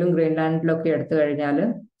അന്റാർട്ടിക്കയിലും ഗ്രീൻലാൻഡിലും ഒക്കെ എടുത്തു കഴിഞ്ഞാൽ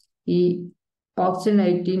ഈ ഓക്സിജൻ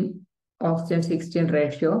 18 ഓക്സിജൻ 16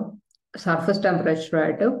 റേഷ്യോ സർഫസ്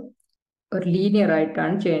ടെമ്പറേച്ചറായിട്ട് ഒരു ലീനിയർ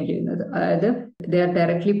ആയിട്ടാണ് ചേഞ്ച് ചെയ്യുന്നത്. അതായത് ദേ ആർ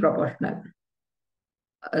ഡയറക്ട്ലി പ്രൊപ്പോർഷണൽ.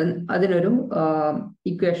 അതിനൊരു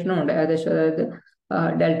ഇക്വേഷനും ഉണ്ട് ഏകദേശം. അതായത്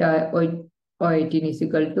delta O18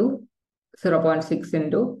 equal to 0.6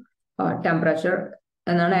 into temperature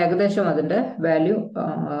എന്നാണ് ഏകദേശം അതിന്റെ വാല്യൂ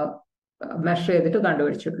മെഷർ ചെയ്തിട്ട്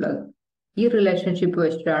കണ്ടുപിടിച്ചിട്ടുള്ളത്. ഈ റിലേഷൻഷിപ്പ്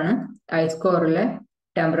വെച്ചിട്ടാണ് ഐസ്കോറിലെ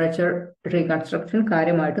ടെമ്പറേച്ചർ റീകൺസ്ട്രക്ഷൻ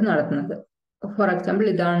കാര്യമായിട്ട് നടത്തുന്നത്. ഫോർ എക്സാമ്പിൾ,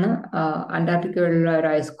 ഇതാണ് അന്റാർട്ടിക്കയിലുള്ള ഒരു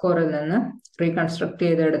ഐസ്കോറിൽ നിന്ന് റീകൺസ്ട്രക്ട്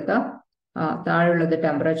ചെയ്തെടുത്ത താഴെയുള്ളത്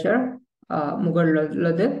ടെമ്പറേച്ചർ,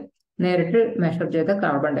 മുകളിലുള്ളത് നേരിട്ട് മെഷർ ചെയ്ത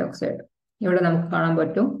കാർബൺ ഡൈ ഓക്സൈഡ്. ഇവിടെ നമുക്ക് കാണാൻ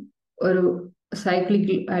പറ്റും ഒരു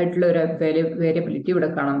സൈക്ലിക് ആയിട്ടുള്ള ഒരു വേരിയബിലിറ്റി ഇവിടെ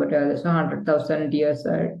കാണാൻ പറ്റും. ഏകദേശം 100,000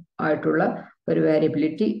 ഇയേഴ്സ് ആയിട്ടുള്ള ഒരു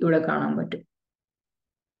വേരിയബിലിറ്റി ഇവിടെ കാണാൻ പറ്റും.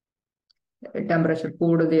 ടെമ്പറേച്ചർ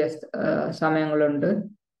കൂടുതൽ സമയങ്ങളുണ്ട്.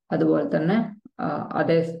 അതുപോലെ തന്നെ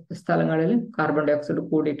അതേ സ്ഥലങ്ങളിൽ കാർബൺ ഡൈ ഓക്സൈഡ്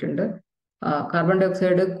കൂടിയിട്ടുണ്ട്. കാർബൺ ഡൈ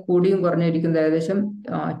ഓക്സൈഡ് കൂടിയും കുറഞ്ഞിരിക്കുന്നത് ഏകദേശം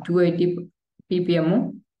 280 ppm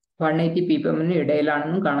 180 ppm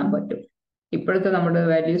ഇടയിലാണെന്നും കാണാൻ പറ്റും. ഇപ്പോഴത്തെ നമ്മുടെ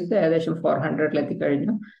വാല്യൂസ് ഏകദേശം 400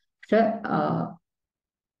 എത്തിക്കഴിഞ്ഞു. പക്ഷെ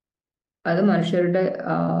അത് മനുഷ്യരുടെ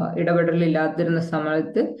ഇടപെടലില്ലാതിരുന്ന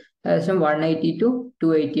സമയത്ത് ഏകദേശം 180 to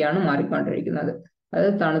 280 ആണ് മാറിക്കൊണ്ടിരിക്കുന്നത്. അത്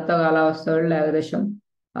തണുത്ത കാലാവസ്ഥകളിൽ ഏകദേശം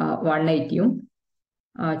 180യും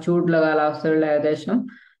ചൂടുള്ള കാലാവസ്ഥകളിൽ ഏകദേശം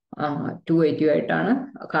 280 ആയിട്ടാണ്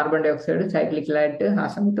കാർബൺ ഡൈ ഓക്സൈഡ് സൈക്ലിക്കലായിട്ട് ആ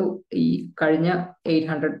സമയത്ത് ഈ കഴിഞ്ഞ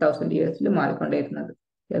 800,000 ഇയേഴ്സിൽ മാറിക്കൊണ്ടിരുന്നത്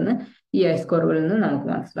എന്ന് ഈ ഐസ്കോറുകളിൽ നിന്ന് നമുക്ക്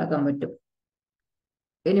മനസ്സിലാക്കാൻ പറ്റും.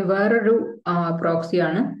 ഇനി വേറൊരു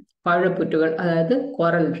പ്രോക്സിയാണ് പവിഴപ്പുറ്റുകൾ, അതായത്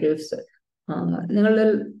കോറൽ റീഫ്സ്. നിങ്ങളിൽ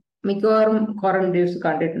മിക്കവാറും കോറൽ റീഫ്സ്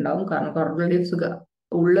കണ്ടിട്ടുണ്ടാവും. കാരണം കോറൽ റീഫ്സ്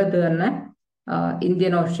ഉള്ളത് തന്നെ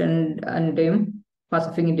ഇന്ത്യൻ ഓഷ്യന്റെയും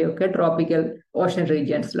പസഫിക്കിന്റെയും ഒക്കെ ട്രോപ്പിക്കൽ ഓഷ്യൻ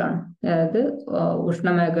റീജിയൻസിലാണ്. അതായത്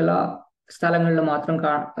ഉഷ്ണമേഖല സ്ഥലങ്ങളിൽ മാത്രം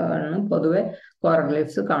പൊതുവെ കോറൽ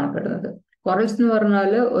റീഫ്സ് കാണപ്പെടുന്നത്. കോറൽസ് എന്ന്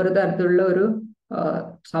പറഞ്ഞാൽ ഒരു തരത്തിലുള്ള ഒരു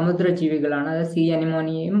സമുദ്രജീവികളാണ്. അതായത് സീ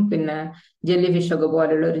അനിമോണിയയും പിന്നെ ജെല്ലി ഫിഷ് ഒക്കെ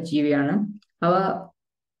പോലെയുള്ള ഒരു ജീവിയാണ്. അവ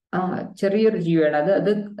ചെറിയൊരു ജീവിയാണ്. അത്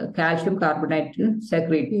കാൽഷ്യം കാർബണേറ്റും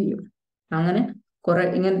സെക്രീറ്റ് ചെയ്യും. അങ്ങനെ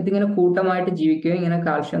ഇതിങ്ങനെ കൂട്ടമായിട്ട് ജീവിക്കുകയും ഇങ്ങനെ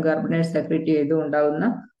കാൽഷ്യം കാർബണേറ്റ് സെക്രീറ്റ് ചെയ്ത് ഉണ്ടാകുന്ന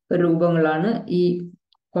രൂപങ്ങളാണ് ഈ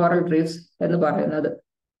കോറൽ റീഫ്സ് എന്ന് പറയുന്നത്.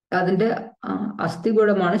 അതിന്റെ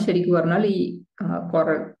അസ്ഥികൂടമാണ് ശരിക്കും പറഞ്ഞാൽ ഈ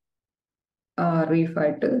കോറൽ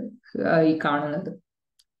റീഫായിട്ട് ഈ കാണുന്നത്.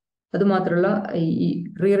 അതുമാത്രമല്ല ഈ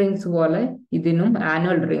ട്രീ റിങ്സ് പോലെ ഇതിനും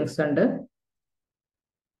ആനുവൽ റിങ്സ് ഉണ്ട്.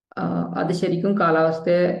 അത് ശരിക്കും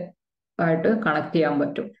കാലാവസ്ഥയെ ആയിട്ട് കണക്ട് ചെയ്യാൻ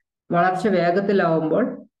പറ്റും. വളർച്ച വേഗത്തിലാവുമ്പോൾ,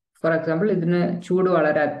 ഫോർ എക്സാമ്പിൾ, ഇതിന് ചൂട്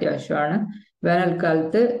വളരെ അത്യാവശ്യമാണ്.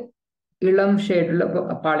 വേനൽക്കാലത്ത് ഇളം ഷെയ്ഡുള്ള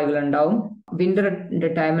പാളികൾ ഉണ്ടാവും. വിന്ററിന്റെ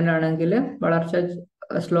ടൈമിലാണെങ്കിൽ വളർച്ച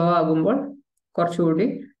സ്ലോ ആകുമ്പോൾ കുറച്ചുകൂടി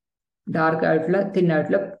ഡാർക്ക് ആയിട്ടുള്ള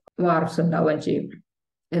തിന്നായിട്ടുള്ള വാർപ്സ് ഉണ്ടാവുകയും ചെയ്യും.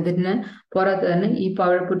 ഇതിന് പുറത്ത് തന്നെ ഈ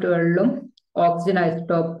പവിഴപ്പുറ്റുകളിലും ഓക്സിജൻ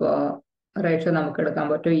ഐസോടോപ്പ് റേഷ്യോ നമുക്ക് എടുക്കാൻ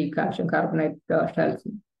പറ്റും. ഈ കാൽഷ്യം കാർബണേറ്റ്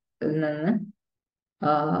ഷെൽസിൽ നിന്ന്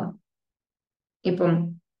ഇപ്പം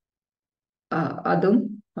അതും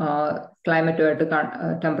ക്ലൈമറ്റുമായിട്ട്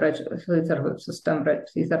ടെമ്പറേച്ചർ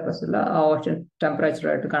സീ സർഫസിലുള്ള ഓഷൻ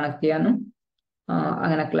ടെമ്പറേച്ചറുമായിട്ട് കണക്ട് ചെയ്യാനും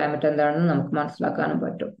അങ്ങനെ ക്ലൈമറ്റ് എന്താണെന്ന് നമുക്ക് മനസ്സിലാക്കാനും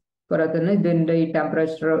പറ്റും. അതുപോലെ തന്നെ ഇതിൻ്റെ ഈ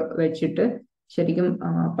ടെമ്പറേച്ചർ വെച്ചിട്ട് ശരിക്കും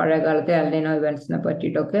പഴയ കാലത്തെ അൽനിനോ ഇവൻസിനെ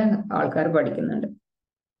പറ്റിയിട്ടൊക്കെ ആൾക്കാർ പഠിക്കുന്നുണ്ട്.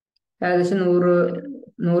 ഏകദേശം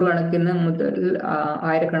നൂറുകണക്കിന് മുതൽ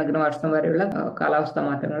ആയിരക്കണക്കിന് വർഷം വരെയുള്ള കാലാവസ്ഥാ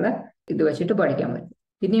മാറ്റങ്ങളെ ഇത് വെച്ചിട്ട് പഠിക്കാൻ പറ്റും.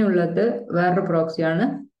 ഇനിയുള്ളത് വേറൊരു പ്രോക്സിയാണ്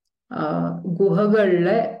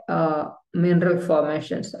ഗുഹകളിലെ മിനറൽ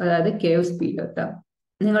ഫോർമേഷൻസ്, അതായത് കേവ്സ് പീരിയോഡ്.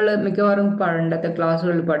 നിങ്ങൾ മിക്കവാറും പണ്ടത്തെ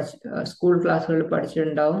സ്കൂൾ ക്ലാസ്സുകളിൽ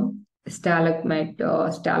പഠിച്ചിട്ടുണ്ടാവും. സ്റ്റാലഗ്മൈറ്റ്,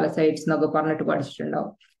 സ്റ്റാലസൈറ്റ്സ് എന്നൊക്കെ പറഞ്ഞിട്ട്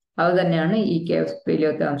പഠിച്ചിട്ടുണ്ടാവും. അത് തന്നെയാണ് ഈ കേവ്സ്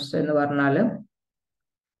പീരിയോഡ് എന്ന് പറഞ്ഞാൽ.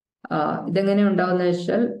 ഇതെങ്ങനെ ഉണ്ടാവുന്ന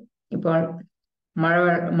വെച്ചാൽ, ഇപ്പോൾ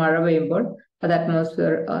മഴ പെയ്യുമ്പോൾ അത്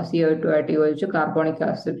അറ്റ്മോസ്ഫിയർ CO2 ആയിട്ട് യോജിച്ച് കാർബോണിക്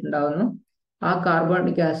ആസിഡ് ഉണ്ടാവുന്നു. ആ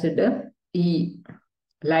കാർബോണിക് ആസിഡ് ഈ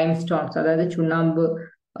ലൈം സ്റ്റോൺസ്, അതായത് ചുണ്ണാമ്പ്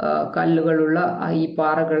കല്ലുകളുള്ള ഈ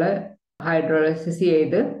പാറകളെ ഹൈഡ്രോളൈസിസ്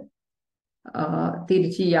ചെയ്ത്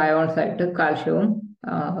തിരിച്ച് ഈ അയോൺസ് ആയിട്ട് കാൽഷ്യവും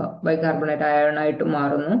ബൈകാർബണേറ്റ് അയോണായിട്ട്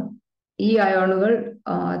മാറുന്നു. ഈ അയോണുകൾ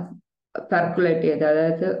പെർക്കുലേറ്റ് ചെയ്ത്,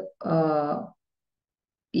 അതായത്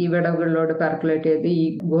ഈ വിടവുകളിലോട്ട് പെർക്കുലേറ്റ് ചെയ്ത് ഈ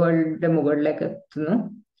ഗുഹകളുടെ മുകളിലേക്ക് എത്തുന്നു.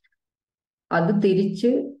 അത്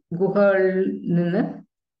തിരിച്ച് ഗുഹകളിൽ നിന്ന്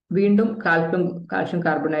വീണ്ടും കാൽഷ്യം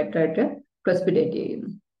കാർബണേറ്റ് ആയിട്ട് പ്രസിപ്പിറ്റേറ്റ് ചെയ്യുന്നു.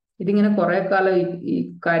 ഇതിങ്ങനെ കുറെ കാലം ഈ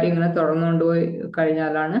കാര്യം ഇങ്ങനെ തുടർന്നുകൊണ്ടുപോയി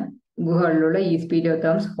കഴിഞ്ഞാലാണ് ഗുഹകളിലുള്ള ഈ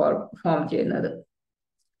സ്പീരിയോതേംസ് ഫോം ചെയ്യുന്നത്.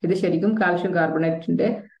 ഇത് ശരിക്കും കാൽഷ്യം കാർബണേറ്റിന്റെ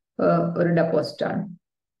ഒരു ഡെപ്പോസിറ്റ് ആണ്.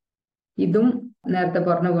 ഇതും നേരത്തെ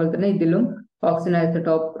പറഞ്ഞ പോലെ തന്നെ ഇതിലും ഓക്സിജൻ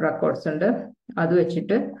ഐസോടോപ്പ് റെക്കോർഡ്സ് ഉണ്ട്. അത്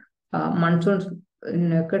വെച്ചിട്ട്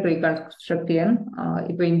മൺസൂൺസിനൊക്കെ റീകൺസ്ട്രക്ട് ചെയ്യാൻ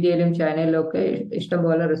ഇപ്പൊ ഇന്ത്യയിലും ചൈനയിലും ഒക്കെ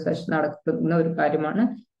ഇഷ്ടംപോലെ റിസർച്ച് നടത്തുന്ന ഒരു കാര്യമാണ്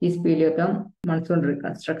ഈ സ്പീലിയോതേം മൺസൂൺ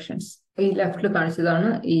റീകൺസ്ട്രക്ഷൻസ്. ഈ ലെഫ്റ്റിൽ കാണിച്ചതാണ്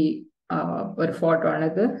ഈ ഒരു ഫോട്ടോ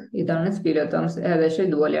ആണിത്. ഇതാണ് സ്പീലിയോതേംസ്. ഏകദേശം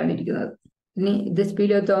ഇതുപോലെയാണ് ഇരിക്കുന്നത്. ഇനി ഇത്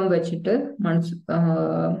സ്പീലിയോതേം വെച്ചിട്ട്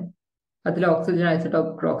അതിൽ ഓക്സിജൻ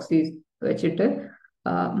ഐസോടോപ്പ് പ്രോക്സീസ് വെച്ചിട്ട്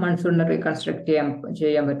മൺസൂണിനെ റീകൺസ്ട്രക്ട്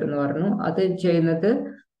ചെയ്യാൻ പറ്റുമെന്ന് പറഞ്ഞു. അത് ചെയ്യുന്നത്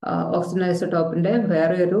ഓക്സിജൻ ഐസോടോപ്പിന്റെ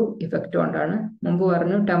വേറെ ഒരു ഇഫക്റ്റ് കൊണ്ടാണ്. മുമ്പ്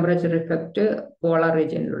പറഞ്ഞു ടെമ്പറേച്ചർ ഇഫക്റ്റ് പോളാർ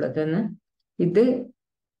റീജിയനിലുള്ളതെന്ന്. ഇത്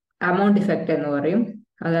അമൗണ്ട് ഇഫക്റ്റ് എന്ന് പറയും.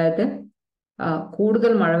 അതായത്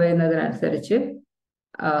കൂടുതൽ മഴ പെയ്യുന്നതിനനുസരിച്ച്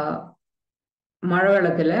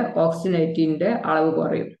മഴവെള്ളത്തിലെ ഓക്സിജൻ 18ന്റെ അളവ്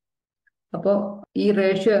കുറയും. അപ്പോൾ ഈ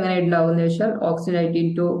റേഷ്യോ എങ്ങനെ ഉണ്ടാവും എന്ന് വെച്ചാൽ, ഓക്സിജൻ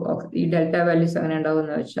 18 ടു ഈ ഡെൽറ്റ വാല്യൂസ് എങ്ങനെ ഉണ്ടാവും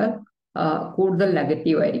എന്ന് വെച്ചാൽ കൂടുതൽ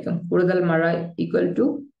നെഗറ്റീവ് ആയിരിക്കും. കൂടുതൽ മഴ ഈക്വൽ ടു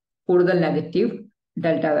കൂടുതൽ നെഗറ്റീവ്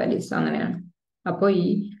ഡെൽറ്റ വാല്യൂസ്, അങ്ങനെയാണ്. അപ്പോൾ ഈ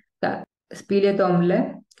സ്പീലിയോതേമിലെ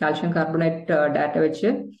കാൽഷ്യം കാർബണേറ്റ് ഡാറ്റ വെച്ച്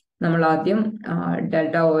നമ്മൾ ആദ്യം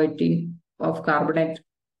delta O18 of carbonate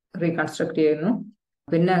reconstruct ചെയ്യുന്നു.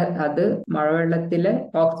 പിന്നെ അത് മഴവെള്ളത്തിലെ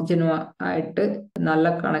ഓക്സിജനുമായിട്ട് നല്ല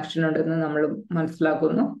കണക്ഷൻ ഉണ്ടെന്ന് നമ്മൾ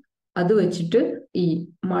മനസ്സിലാക്കുന്നു. അത് വെച്ചിട്ട് ഈ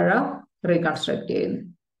മഴ റീകൺസ്ട്രക്ട് ചെയ്യുന്നു.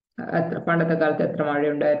 പണ്ടത്തെ കാലത്ത് എത്ര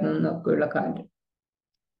മഴയുണ്ടായിരുന്നു എന്നൊക്കെയുള്ള കാര്യം.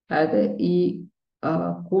 അതായത് ഈ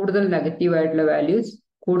കൂടുതൽ നെഗറ്റീവായിട്ടുള്ള വാല്യൂസ്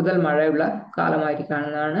കൂടുതൽ മഴയുള്ള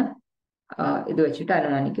കാലമായിരിക്കാണെന്നാണ് ഇത് വെച്ചിട്ട്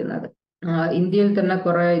അനുമാനിക്കുന്നത്. ഇന്ത്യയിൽ തന്നെ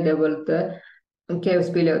കുറെ ഇതേപോലത്തെ കേവ്സ്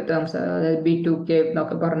സ്പീലിയോതേംസ്, അതായത് B2 കേവ്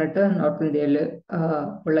എന്നൊക്കെ പറഞ്ഞിട്ട് നോർത്ത് ഇന്ത്യയിൽ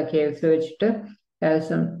ഉള്ള കേവ്സ് വെച്ചിട്ട്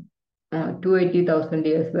ഏകദേശം 280,000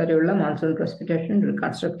 ഇയേഴ്സ് വരെയുള്ള മൺസൂൺ പ്രസിപ്പിറ്റേഷൻ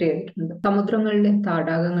റീകൺസ്ട്രക്ട് ചെയ്തിട്ടുണ്ട്. സമുദ്രങ്ങളിലെയും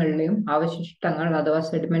തടാകങ്ങളിലെയും അവശിഷ്ടങ്ങൾ അഥവാ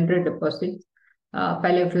സെഡിമെന്ററി ഡെപ്പോസിറ്റ്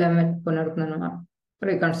പലേക്ലൈമറ്റ് പുനർനിർമ്മാണം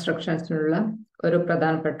റീകൺസ്ട്രക്ഷൻസിനുള്ള ഒരു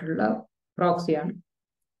പ്രധാനപ്പെട്ടുള്ള പ്രോക്സിയാണ്.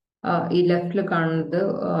 ഈ ലെഫ്റ്റിൽ കാണുന്നത്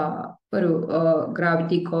ഒരു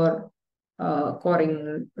ഗ്രാവിറ്റി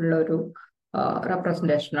കോറിംഗ് ഉള്ള ഒരു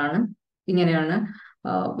റെപ്രസെന്റേഷൻ ആണ്. ഇങ്ങനെയാണ്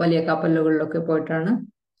വലിയ കപ്പലുകളിലൊക്കെ പോയിട്ടാണ്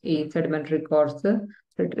ഈ സെഡിമെന്ററി കോർസ്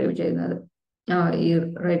റിട്രീവ് ചെയ്യുന്നത്. ഈ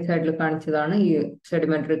റൈറ്റ് സൈഡിൽ കാണിച്ചതാണ് ഈ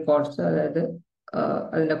സെഡിമെന്ററി കോർസ്, അതായത്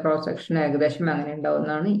അതിന്റെ ക്രോസ് സെക്ഷൻ ഏകദേശം അങ്ങനെ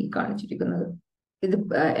ഉണ്ടാവുന്നതാണ് ഈ കാണിച്ചിരിക്കുന്നത്. ഇത്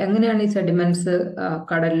എങ്ങനെയാണ് ഈ സെഡിമെന്റ്സ്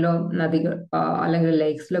കടലിലോ നദികൾ അല്ലെങ്കിൽ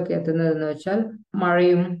ലേക്സിലൊക്കെ എത്തുന്നത് എന്ന് വെച്ചാൽ,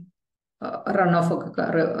 മഴയും റൺ ഓഫ്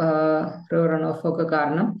ഒക്കെ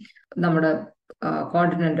കാരണം നമ്മുടെ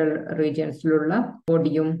കോണ്ടിനെന്റൽ റീജിയൻസിലുള്ള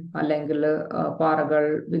പൊടിയും അല്ലെങ്കിൽ പാറകൾ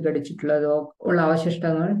വിഘടിച്ചിട്ടുള്ളതോ ഉള്ള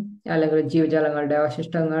അവശിഷ്ടങ്ങൾ, അല്ലെങ്കിൽ ജീവജാലങ്ങളുടെ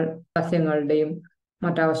അവശിഷ്ടങ്ങൾ, സസ്യങ്ങളുടെയും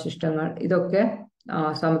മറ്റവശിഷ്ടങ്ങൾ, ഇതൊക്കെ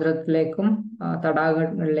സമുദ്രത്തിലേക്കും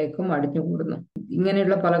തടാകങ്ങളിലേക്കും അടിഞ്ഞുകൂടുന്നു.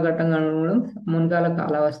 ഇങ്ങനെയുള്ള പല ഘട്ടങ്ങളിലും മുൻകാല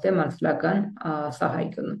കാലാവസ്ഥയെ മനസ്സിലാക്കാൻ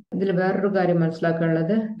സഹായിക്കുന്നു. ഇതിൽ വേറൊരു കാര്യം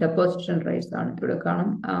മനസ്സിലാക്കാനുള്ളത് ഡെപ്പോസിഷൻ റേറ്റ്സ് ആണ്. ഇവിടെ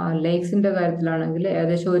കാണും ലേക്സിന്റെ കാര്യത്തിലാണെങ്കിൽ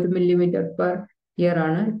ഏകദേശം 1 millimeter per year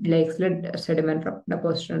ആണ് ലേക്സിലെ സെഡിമെന്റ്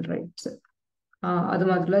ഡെപ്പോസിഷൻ റേറ്റ്സ്. അത്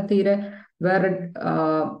മാത്രമല്ല തീരെ വേറെ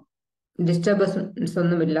ഡിസ്റ്റർബൻസ്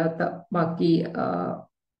ഒന്നുമില്ലാത്ത ബാക്കി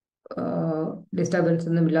ഡിസ്റ്റർബൻസ്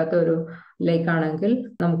ഒന്നും ഇല്ലാത്ത ഒരു ലേക്ക് ആണെങ്കിൽ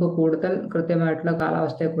നമുക്ക് കൂടുതൽ കൃത്യമായിട്ടുള്ള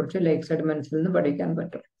കാലാവസ്ഥയെക്കുറിച്ച് ലേക്ക് സെഡിമെന്റ്സിൽ നിന്ന് പഠിക്കാൻ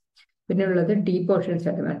പറ്റും. പിന്നെ ഉള്ളത് ഡീപ്പ് ഓഷൻ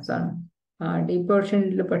സെഡിമെന്റ്സ് ആണ്. ഡീപ്പ്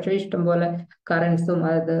ഓഷനിൽ പക്ഷേ ഇഷ്ടംപോലെ കറൻസും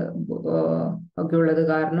അത് ഒക്കെ ഉള്ളത്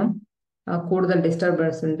കാരണം കൂടുതൽ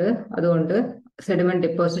ഡിസ്റ്റർബൻസ് ഉണ്ട്. അതുകൊണ്ട് സെഡിമെന്റ്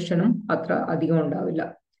ഡെപ്പോസിഷനും അത്ര അധികം ഉണ്ടാവില്ല.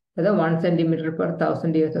 അതായത് 1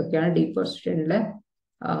 cm/1000 years ഒക്കെയാണ് ഡീപ്പോസിഷനിലെ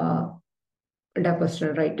ഡെപ്പോസിഷൻ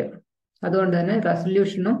റേറ്റ്. അതുകൊണ്ട് തന്നെ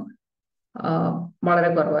റെസൊല്യൂഷനും വളരെ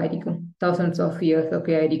കുറവായിരിക്കും. തൗസൻഡ്സ് ഓഫ് ഇയേഴ്സ്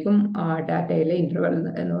ഒക്കെ ആയിരിക്കും ഡാറ്റയിലെ ഇന്റർവെൽ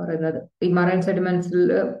എന്ന് പറയുന്നത്. ഈ മറൈൻ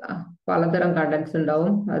സെഡിമെന്റ്സിൽ പലതരം കണ്ടന്റ്സ്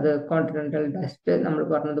ഉണ്ടാവും. അത് കോണ്ടിനെന്റൽ ഡസ്റ്റ് നമ്മൾ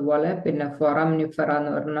പറഞ്ഞതുപോലെ, പിന്നെ ഫോറാമിനിഫെറ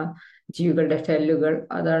എന്ന് പറഞ്ഞ ജീവികളുടെ ഷെല്ലുകൾ,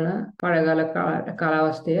 അതാണ് പഴയകാല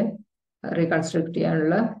കാലാവസ്ഥയെ റീകൺസ്ട്രക്ട്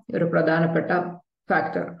ചെയ്യാനുള്ള ഒരു പ്രധാനപ്പെട്ട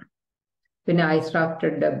ഫാക്ടർ. പിന്നെ ഐസ്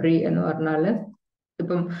റാഫ്റ്റഡ് ഡെബ്രി എന്ന് പറഞ്ഞാൽ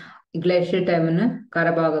ഇപ്പം ഗ്ലേഷ്യർ ടൈമിന്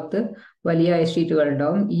കരഭാഗത്ത് വലിയ ഐസ് ഷീറ്റുകൾ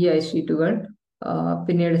ഉണ്ടാവും. ഈ ഐസ് ഷീറ്റുകൾ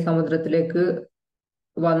പിന്നീട് സമുദ്രത്തിലേക്ക്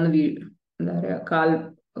വന്ന് എന്താ പറയുക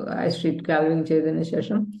ഐസ് ഷീറ്റ് കാൽവിങ് ചെയ്തതിന്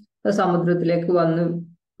ശേഷം അത് സമുദ്രത്തിലേക്ക് വന്ന്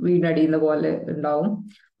വീണടിയുന്ന പോലെ ഉണ്ടാവും.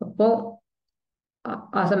 അപ്പോൾ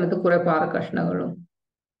ആ സമയത്ത് കുറെ പാറ കഷ്ണങ്ങളും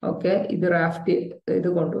ഒക്കെ ഇത്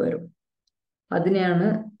കൊണ്ടുവരും. അതിനെയാണ്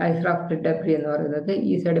ഐസ് റാഫ്റ്റഡ് ഡെബ്രി എന്ന് പറയുന്നത്.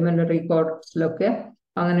 ഈ സെഡിമെന്ററി റെക്കോർഡ്സിലൊക്കെ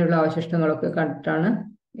അങ്ങനെയുള്ള അവശിഷ്ടങ്ങളൊക്കെ കണ്ടിട്ടാണ്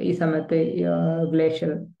ഈ സമയത്ത്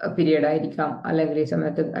ഗ്ലേഷ്യർ പീരിയഡ് ആയിരിക്കാം, അല്ലെങ്കിൽ ഈ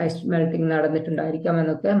സമയത്ത് ഐസ് മെൽറ്റിംഗ് നടന്നിട്ടുണ്ടായിരിക്കാം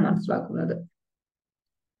എന്നൊക്കെ മനസ്സിലാക്കുന്നത്.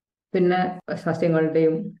 പിന്നെ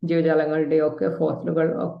സസ്യങ്ങളുടെയും ജീവജാലങ്ങളുടെയും ഒക്കെ ഫോസിലുകൾ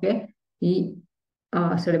ഒക്കെ ഈ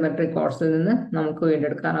സെഡിമെന്ററി റെക്കോർഡ്സിൽ നിന്ന് നമുക്ക്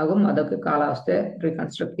വീണ്ടെടുക്കാനാകും. അതൊക്കെ കാലാവസ്ഥയെ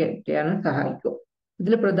റീകൺസ്ട്രക്ട് ചെയ്യാൻ സഹായിക്കും.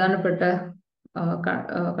 ഇതിൽ പ്രധാനപ്പെട്ട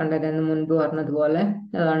കണ്ടന്റ് എന്ന് മുൻപ് പറഞ്ഞതുപോലെ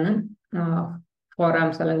അതാണ്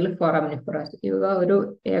ഫോറാംസ് അല്ലെങ്കിൽ ഫോറാമിനിഫെറസ്. ഇവ ഒരു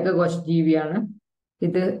ഏകകോശ ജീവിയാണ്.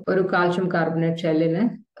 ഇത് ഒരു കാൽഷ്യം കാർബണേറ്റ് ഷെല്ലിനെ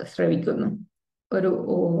സ്രവിക്കുന്നു, ഒരു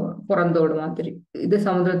പുറന്തോട് മാതിരി. ഇത്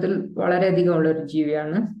സമുദ്രത്തിൽ വളരെയധികം ഉള്ള ഒരു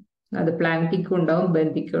ജീവിയാണ്. അത് പ്ലാങ്ക്റ്റിക്കും ഉണ്ടാവും,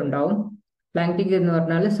 ബെന്തിക്കും ഉണ്ടാവും. പ്ലാങ്ക്റ്റിക് എന്ന്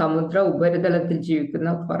പറഞ്ഞാൽ സമുദ്ര ഉപരിതലത്തിൽ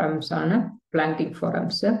ജീവിക്കുന്ന ഫോറാംസ് ആണ് പ്ലാങ്ക്റ്റിക്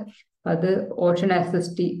ഫോറാംസ്. അത് ഓഷൻ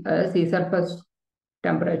ആസിസിറ്റി, അതായത് സീ സർഫസ്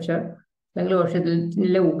ടെമ്പറേച്ചർ അല്ലെങ്കിൽ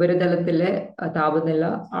ഓഷനിലെ ഉപരിതലത്തിലെ താപനില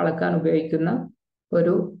അളക്കാൻ ഉപയോഗിക്കുന്ന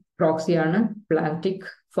ഒരു പ്രോക്സിയാണ് പ്ലാങ്ക്റ്റിക്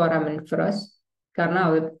ഫോറാമിനിഫെറസ്. കാരണം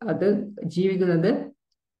അത് ജീവിക്കുന്നത്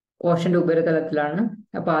ഓഷന്റെ ഉപരിതലത്തിലാണ്.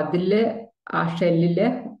 അപ്പൊ അതിലെ ആ ഷെല്ലിലെ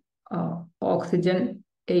ഓക്സിജൻ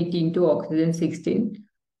 18 to ഓക്സിജൻ 16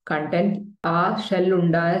 കണ്ടന്റ് ആ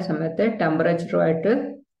ഷെല്ലുണ്ടായ സമയത്തെ ടെമ്പറേച്ചറുമായിട്ട്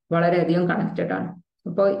വളരെയധികം കണക്റ്റഡ് ആണ്.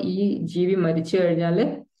 അപ്പോൾ ഈ ജീവി മരിച്ചു കഴിഞ്ഞാൽ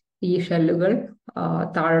ഈ ഷെല്ലുകൾ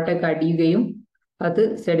താഴോട്ടേക്ക് അടിയുകയും അത്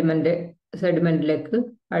സെഡിമെന്റിലേക്ക്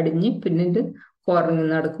അടിഞ്ഞ് പിന്നീട് ഫോറിനിൽ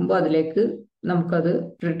നടക്കുമ്പോൾ അതിലേക്ക് നമുക്കത്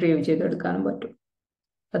റിട്രീവ് ചെയ്തെടുക്കാനും പറ്റും.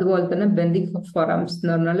 അതുപോലെ തന്നെ ബെന്തിക് ഫോറാംസ്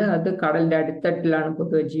എന്ന് പറഞ്ഞാൽ അത് കടലിന്റെ അടിത്തട്ടിലാണ്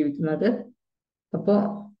പൊതുവെ ജീവിക്കുന്നത്. അപ്പോൾ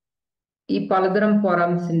ഈ പലതരം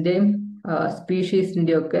ഫോറാംസിന്റെയും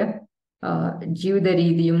സ്പീഷീസിന്റെയും ഒക്കെ ജീവിത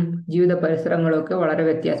രീതിയും ജീവിത പരിസരങ്ങളും ഒക്കെ വളരെ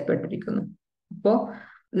വ്യത്യാസപ്പെട്ടിരിക്കുന്നു. അപ്പോൾ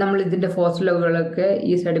നമ്മൾ ഇതിന്റെ ഫോസിലുകളൊക്കെ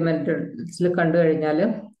ഈ സെഡിമെന്റ്സിൽ കണ്ടു കഴിഞ്ഞാൽ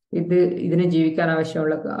ഇതിന് ജീവിക്കാൻ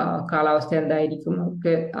ആവശ്യമുള്ള കാലാവസ്ഥ എന്തായിരിക്കും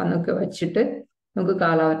അന്നൊക്കെ വെച്ചിട്ട് നമുക്ക്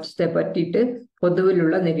കാലാവസ്ഥയെ പറ്റിയിട്ട്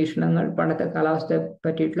പൊതുവിലുള്ള നിരീക്ഷണങ്ങൾ, പണ്ടത്തെ കാലാവസ്ഥയെ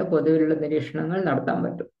പറ്റിയിട്ടുള്ള പൊതുവിലുള്ള നിരീക്ഷണങ്ങൾ നടത്താൻ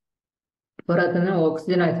പറ്റും. അതുപോലെ തന്നെ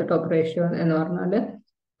ഓക്സിജൻ ഐസോടോപ്പ് റേഷ്യോ എന്ന് പറഞ്ഞാൽ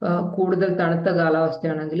കൂടുതൽ തണുത്ത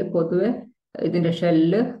കാലാവസ്ഥയാണെങ്കിൽ പൊതുവെ ഇതിന്റെ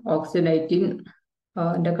ഷെല്ല് ഓക്സിജൻ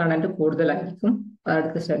 18 കണ്ടന്റ് കൂടുതലായിരിക്കും.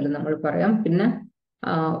 അടുത്ത ഷെല്ല് നമ്മൾ പറയാം. പിന്നെ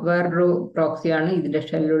വേറൊരു പ്രോക്സിയാണ് ഇതിന്റെ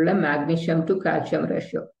ഷെല്ലുള്ള മാഗ്നീഷ്യം ടു കാൽഷ്യം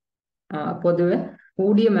റേഷ്യോ. പൊതുവെ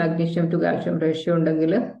കൂടിയ മാഗ്നീഷ്യം ടു കാൽഷ്യം റേഷ്യോ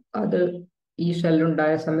ഉണ്ടെങ്കിൽ അത് ഈ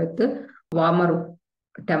ഷെല്ലുണ്ടായ സമയത്ത് വാമർ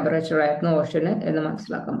ടെമ്പറേച്ചർ ആയിരുന്നു ഓഷന് എന്ന്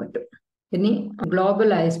മനസ്സിലാക്കാൻ പറ്റും. ഇനി ഗ്ലോബൽ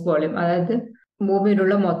ഐസ് വോളിയം, അതായത്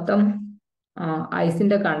ഭൂമിയിലുള്ള മൊത്തം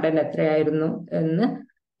ഐസിന്റെ കണ്ടന്റ് എത്രയായിരുന്നു എന്ന്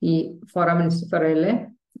ഈ ഫോറാമിനിഫെറയിലെ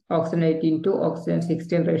ഓക്സിജൻ 18 to ഓക്സിജൻ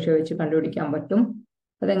 16 റേഷ്യോ വെച്ച് കണ്ടുപിടിക്കാൻ പറ്റും.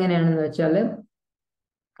 അതെങ്ങനെയാണെന്ന് വെച്ചാൽ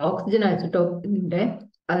ഓക്സിജൻ ഐസോടോപ്പിന്റെ,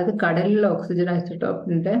 അതായത് കടലിലെ ഓക്സിജൻ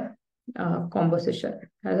ഐസോടോപ്പിന്റെ കോമ്പോസിഷൻ,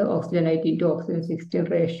 അതായത് ഓക്സിജൻ 18 to ഓക്സിജൻ 16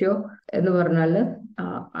 റേഷ്യോ എന്ന് പറഞ്ഞാൽ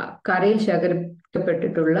കരയിൽ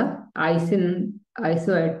ശേഖരിക്കപ്പെട്ടിട്ടുള്ള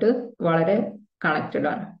ഐസുമായിട്ട് വളരെ കണക്റ്റഡ്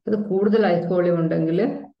ആണ്. അത് കൂടുതൽ ഐസ് വോളിയം ഉണ്ടെങ്കിൽ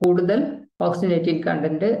കൂടുതൽ ഓക്സിജൻ 18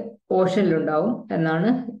 കണ്ടന്റ് ഓഷനിലുണ്ടാവും എന്നാണ്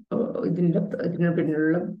ഇതിന്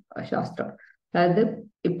പിന്നിലുള്ള ശാസ്ത്രം. അതായത്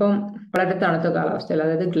ഇപ്പം വളരെ തണുത്ത കാലാവസ്ഥയിൽ,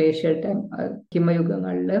 അതായത് ഗ്ലേഷ്യർ ടൈം,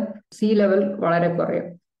 ഹിമയുഗങ്ങളിൽ സീ ലെവൽ വളരെ കുറയും.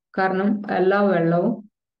 കാരണം എല്ലാ വെള്ളവും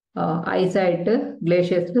ഐസായിട്ട്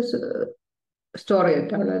ഗ്ലേഷ്യേഴ്സിൽ സ്റ്റോർ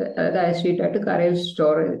ചെയ്തിട്ടുള്ളത്, അതായത് ഐസ് ഷീറ്റായിട്ട് കരയിൽ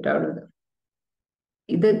സ്റ്റോർ ചെയ്തിട്ടുള്ളത്.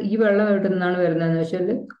 ഈ വെള്ളം എവിടെ നിന്നാണ് വരുന്നതെന്ന് വെച്ചാൽ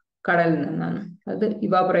കടലിൽ നിന്നാണ്. അത്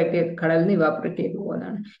കടലിൽ നിന്ന് ഇവാപറേറ്റ് ചെയ്ത്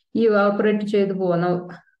പോകുന്നതാണ്. ഈ ഇവാപറേറ്റ് ചെയ്ത് പോകുന്ന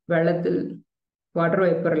വെള്ളത്തിൽ, വാട്ടർ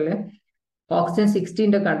വേപ്പറിൽ ഓക്സിജൻ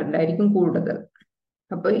 16 കണ്ടന്റ് ആയിരിക്കും കൂടുതൽ.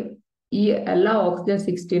 അപ്പൊ ഈ എല്ലാ ഓക്സിജൻ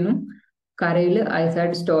 16 കരയിൽ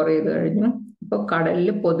ഐസായിട്ട് സ്റ്റോർ ചെയ്ത് കഴിഞ്ഞു. അപ്പൊ കടലിൽ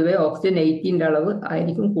പൊതുവെ ഓക്സിജൻ 18 അളവ്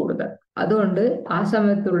ആയിരിക്കും കൂടുതൽ. അതുകൊണ്ട് ആ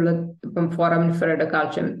സമയത്തുള്ള ഇപ്പം ഫോറാമിനിഫറയുടെ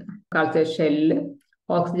കാൽഷ്യം ഷെല്ലിൽ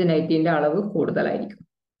ഓക്സിജൻ 18 അളവ് കൂടുതലായിരിക്കും.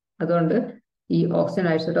 അതുകൊണ്ട് ഈ oxygen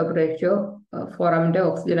isotope ratio, ഫോറാമിന്റെ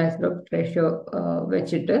oxygen isotope ratio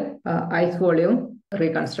വെച്ചിട്ട് ഐസ് വോളിയം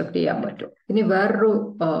റീകൺസ്ട്രക്ട് ചെയ്യാൻ പറ്റും. ഇനി വേറൊരു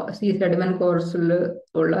സീ സെഡിമെന്റ് കോഴ്സിൽ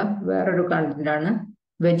ഉള്ള വേറൊരു കണ്ടന്റ് ആണ്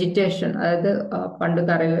വെജിറ്റേഷൻ. അതായത് പണ്ട്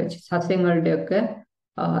കരയിൽ വെച്ച് സസ്യങ്ങളുടെയൊക്കെ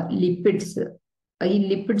ലിപ്പിഡ്സ്. ഈ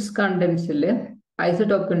ലിപ്പിഡ്സ് കണ്ടന്റ്സിൽ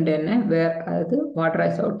ഐസോടോപ്പിന്റെ തന്നെ അതായത് വാട്ടർ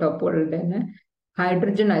ഐസോടോപ്പുകളുടെ തന്നെ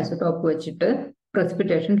ഹൈഡ്രജൻ ഐസോടോപ്പ് വെച്ചിട്ട്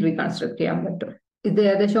പ്രസിപ്പിറ്റേഷൻ റീകൺസ്ട്രക്ട് ചെയ്യാൻ പറ്റും. ഇത്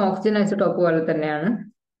ഏകദേശം ഓക്സിജൻ ഐസോടോപ്പ് പോലെ തന്നെയാണ്.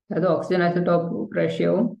 അതായത് ഓക്സിജൻ ഐസോടോപ്പ്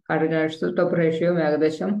റേഷ്യോവും ഹൈഡ്രജൻ ഐസോടോപ്പ് റേഷ്യോവും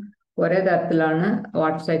ഏകദേശം ഒരേ തരത്തിലാണ്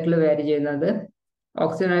വാട്ടർ സൈക്കിൾ വേരി ചെയ്യുന്നത്.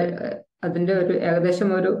 ഓക്സിജൻ അതിന്റെ ഒരു ഏകദേശം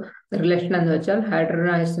ഒരു റിലേഷൻ എന്ന് വെച്ചാൽ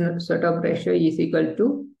hydrogen isotope ratio is equal to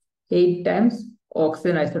 8 times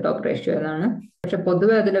oxygen isotope ratio എന്നാണ്. പക്ഷെ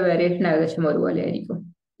പൊതുവെ അതിന്റെ വേരിയേഷൻ ഏകദേശം ഒരുപോലെ ആയിരിക്കും.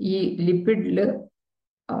 ഈ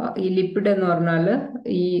ലിപ്പിഡ് എന്ന് പറഞ്ഞാൽ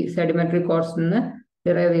ഈ സെഡിമെന്ററി കോഴ്സിൽ നിന്ന്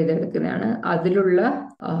ഡിറൈവ് ചെയ്തെടുക്കുന്നതാണ്. അതിലുള്ള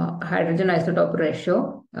ഹൈഡ്രജൻ ഐസോടോപ്പ് റേഷ്യോ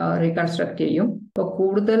റീകൺസ്ട്രക്ട് ചെയ്യും. അപ്പോൾ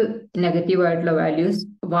കൂടുതൽ നെഗറ്റീവ് ആയിട്ടുള്ള വാല്യൂസ്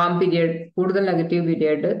കൂടുതൽ നെഗറ്റീവ്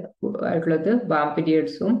പീരിയഡ് ആയിട്ടുള്ളത് വാം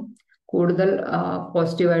പീരിയഡ്സും കൂടുതൽ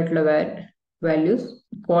പോസിറ്റീവ് ആയിട്ടുള്ള വാല്യൂസ്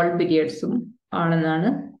കോൾഡ് പീരിയഡ്സും ആണെന്നാണ്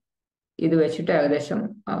ഇത് വെച്ചിട്ട് ഏകദേശം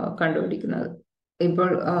കണ്ടുപിടിക്കുന്നത്. ഇപ്പോൾ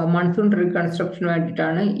മൺസൂൺ റീകൺസ്ട്രക്ഷന്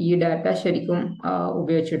വേണ്ടിയിട്ടാണ് ഈ ഡാറ്റ ശരിക്കും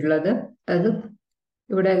ഉപയോഗിച്ചിട്ടുള്ളത്. അത്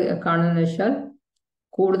ഇവിടെ കാണുന്നത് വെച്ചാൽ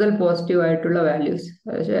കൂടുതൽ പോസിറ്റീവ് ആയിട്ടുള്ള വാല്യൂസ്,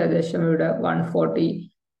 ഏകദേശം ഇവിടെ 140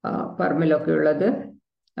 പെർമിലൊക്കെ ഉള്ളത്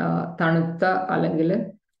തണുത്ത അല്ലെങ്കിൽ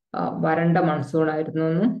വരണ്ട മൺസൂൺ ആയിരുന്നു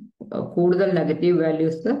എന്നും കൂടുതൽ നെഗറ്റീവ്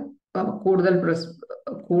വാല്യൂസ്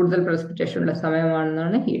കൂടുതൽ പ്രസിപ്പിറ്റേഷൻ ഉള്ള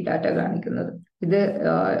സമയമാണെന്നാണ് ഈ ഡാറ്റ കാണിക്കുന്നത്. ഇത്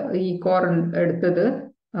ഈ കോർ എടുത്തത്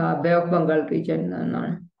ബേ ഓഫ് ബംഗാൾ റീജിയനിൽ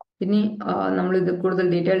നിന്നാണ്. ഇനി നമ്മളിത് കൂടുതൽ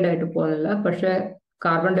ഡീറ്റെയിൽഡ് ആയിട്ട് പോകുന്നില്ല. പക്ഷെ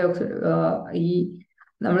കാർബൺ ഡൈ ഓക്സൈഡ്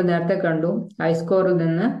നമ്മൾ നേരത്തെ കണ്ടു ഐസ് കോറിൽ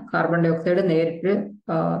നിന്ന് കാർബൺ ഡൈ ഓക്സൈഡ് നേരിട്ട്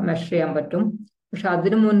മെഷർ ചെയ്യാൻ പറ്റും. പക്ഷെ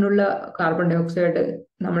അതിനു മുന്നുള്ള കാർബൺ ഡൈ ഓക്സൈഡ്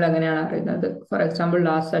നമ്മൾ എങ്ങനെയാണ് അറിയുന്നത്? ഫോർ എക്സാമ്പിൾ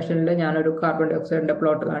ലാസ്റ്റ് സെഷനിൽ ഞാനൊരു കാർബൺ ഡൈ ഓക്സൈഡിന്റെ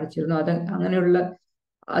പ്ലോട്ട് കാണിച്ചിരുന്നു.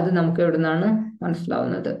 അത് നമുക്ക് എവിടെ നിന്നാണ്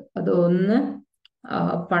മനസ്സിലാവുന്നത്? അത് ഒന്ന്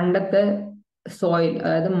പണ്ടത്തെ സോയിൽ,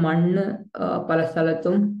 അതായത് മണ്ണ് പല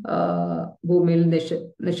സ്ഥലത്തും ഭൂമിയിൽ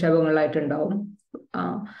നിക്ഷേപങ്ങളായിട്ടുണ്ടാവും.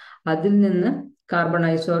 അതിൽ നിന്ന് കാർബൺ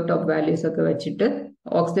ഐസോടോപ്പ് വാല്യൂസ് ഒക്കെ വെച്ചിട്ട്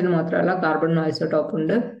ഓക്സിജൻ മാത്രമല്ല കാർബൺ ഐസോടോപ്പ്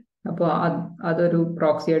ഉണ്ട്. അപ്പോൾ അതൊരു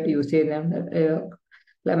പ്രോക്സി ആയിട്ട് യൂസ് ചെയ്യുന്നതാണ്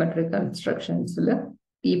ക്ലൈമറ്റ് റീകൺസ്ട്രക്ഷൻസിൽ.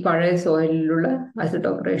 ഈ പഴയ സോയിലുള്ള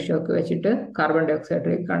ഐസോടോപ്പ് റേഷ്യോ ഒക്കെ വെച്ചിട്ട് കാർബൺ ഡൈ ഓക്സൈഡ്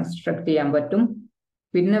റീകൺസ്ട്രക്ട് ചെയ്യാൻ പറ്റും.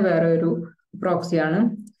 പിന്നെ വേറെ ഒരു പ്രോക്സിയാണ്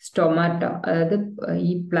സ്റ്റൊമാറ്റ. അതായത്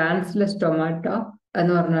ഈ പ്ലാന്റ്സിലെ സ്റ്റൊമാറ്റ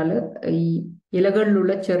എന്ന് പറഞ്ഞാൽ ഈ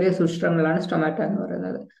ഇലകളിലുള്ള ചെറിയ സുഷിരങ്ങളാണ് സ്റ്റൊമാറ്റ എന്ന്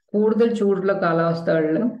പറയുന്നത്. കൂടുതൽ ചൂടുള്ള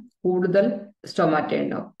കാലാവസ്ഥകളിൽ കൂടുതൽ സ്റ്റൊമാറ്റ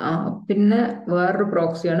ഉണ്ടാവും. പിന്നെ വേറൊരു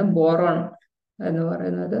പ്രോക്സിയാണ് ബോറോൺ എന്ന്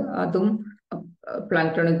പറയുന്നത്. അതും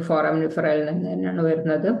പ്ലാങ്ക്ടോണിക് ഫോറാമിനിഫറയിൽ നിന്ന് തന്നെയാണ്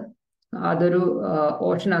വരുന്നത്. അതൊരു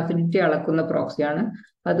ഓഷൻ അസിഡിറ്റി അളക്കുന്ന പ്രോക്സിയാണ്.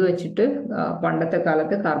 അത് വെച്ചിട്ട് പണ്ടത്തെ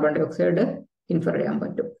കാലത്ത് കാർബൺ ഡൈ ഓക്സൈഡ് ഇൻഫർ ചെയ്യാൻ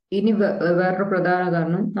പറ്റും. ഇനി വേറൊരു പ്രധാന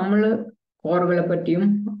കാരണം, നമ്മൾ കോറുകളെ പറ്റിയും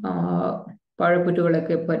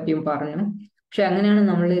പഴപ്പുറ്റുകളൊക്കെ പറ്റിയും പറഞ്ഞു. പക്ഷെ എങ്ങനെയാണ്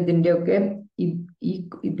നമ്മൾ ഇതിന്റെയൊക്കെ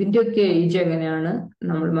ഏജ് എങ്ങനെയാണ്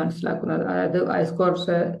നമ്മൾ മനസ്സിലാക്കുന്നത്? അതായത് ഐസ്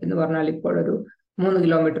കോർസ് എന്ന് പറഞ്ഞാൽ ഇപ്പോൾ ഒരു 3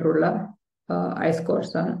 കിലോമീറ്റർ ഉള്ള ഐസ്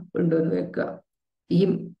കോർസ് ആണ് ഉണ്ടെന്ന് വെക്കുക.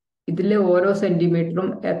 ഇതിലെ ഓരോ സെന്റിമീറ്ററും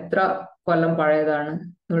എത്ര കൊല്ലം പഴയതാണ്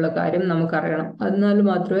എന്നുള്ള കാര്യം നമുക്കറിയണം. അതിനാൽ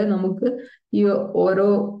മാത്രമേ നമുക്ക്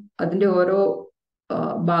അതിന്റെ ഓരോ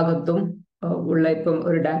ഭാഗത്തും ഉള്ള ഇപ്പം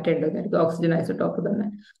ഒരു ഡാറ്റ ഉണ്ടെന്നായിരിക്കും. ഓക്സിജൻ ഐസോടോപ്പ് തന്നെ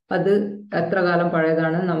അത് എത്ര കാലം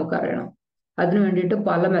പഴയതാണെന്ന് നമുക്കറിയണം. അതിനു വേണ്ടിയിട്ട്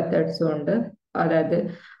പല മെത്തേഡ്സും ഉണ്ട്. അതായത്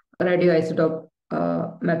റേഡിയോ ഐസോടോപ്പ്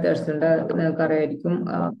മെത്തേഡ്സ് ഉണ്ട്, നിങ്ങൾക്കറിയായിരിക്കും.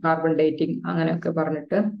 കാർബൺ ഡേറ്റിംഗ് അങ്ങനെയൊക്കെ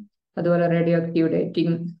പറഞ്ഞിട്ട്, അതുപോലെ radio active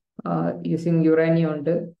dating using uranium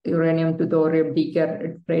ഉണ്ട്. യുറേനിയം ടു തോറിയം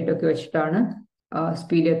ഡീകാർബറേറ്റ് ഒക്കെ വെച്ചിട്ടാണ്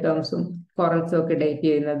സ്പീലിയോതേംസും കോറൽസും ഒക്കെ ഡേറ്റ്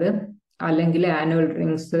ചെയ്യുന്നത്. അല്ലെങ്കിൽ ആനുവൽ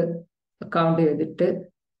റിങ്സ് കൗണ്ട് ചെയ്തിട്ട്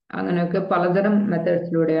അങ്ങനെയൊക്കെ പലതരം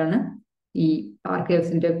മെത്തേഡ്സിലൂടെയാണ് ഈ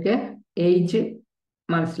ആർക്കൈവ്സിന്റെ ഒക്കെ ഏജ്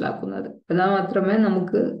മനസ്സിലാക്കുന്നത്. എന്നാൽ മാത്രമേ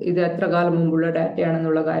നമുക്ക് ഇത് എത്ര കാലം മുമ്പുള്ള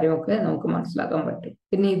ഡാറ്റയാണെന്നുള്ള കാര്യമൊക്കെ നമുക്ക് മനസ്സിലാക്കാൻ പറ്റും.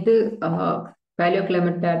 പിന്നെ ഇത് പാലിയോ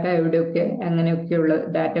ക്ലൈമറ്റ് ഡാറ്റ എവിടെയൊക്കെ എങ്ങനെയൊക്കെയുള്ള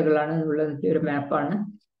ഡാറ്റകളാണ് എന്നുള്ളതിന്റെ ഒരു മാപ്പാണ്.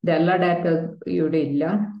 ഇതെല്ലാ ഡാറ്റ ഇവിടെ ഇല്ല.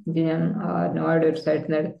 ഇത് ഞാൻ നോയുടെ ഒരു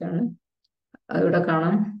സൈറ്റിൽ നിന്ന് എടുത്താണ്. ഇവിടെ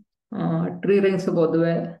കാണാം ട്രീ റിങ്സ്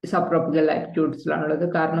പൊതുവെ സബ് ട്രോപ്പിക്കൽ ലാറ്റിറ്റ്യൂഡ്സിലാണുള്ളത്.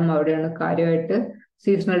 കാരണം അവിടെയാണ് കാര്യമായിട്ട്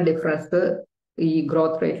സീസണൽ ഡിഫറൻസ് ഈ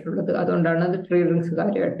ഗ്രോത്ത് റേറ്റ് ഉള്ളത്. അതുകൊണ്ടാണ് അത് ട്രീ റിങ്സ്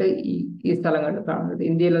കാര്യമായിട്ട് ഈ സ്ഥലങ്ങളിൽ കാണുന്നത്.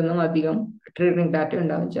 ഇന്ത്യയിലൊന്നും അധികം ട്രീ റിംഗ് ഡാറ്റ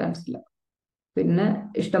ഉണ്ടാവാൻ ചാൻസ് ഇല്ല. പിന്നെ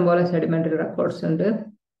ഇഷ്ടംപോലെ സെഡിമെന്ററി റെക്കോർഡ്സ് ഉണ്ട്.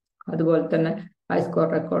 അതുപോലെ തന്നെ ഐസ്കോർ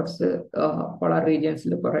റെക്കോർഡ്സ് പോളാർ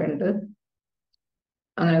റീജിയൻസിൽ കുറെ ഉണ്ട്.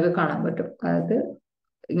 അങ്ങനെയൊക്കെ കാണാൻ പറ്റും. അതായത്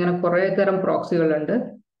ഇങ്ങനെ കുറെ തരം പ്രോക്സികളുണ്ട്.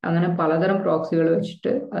 അങ്ങനെ പലതരം പ്രോക്സികൾ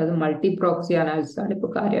വെച്ചിട്ട് അത് മൾട്ടി പ്രോക്സി അനാലിസിസ് ആണ്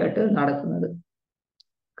ഇപ്പോൾ കാര്യമായിട്ട് നടക്കുന്നത്.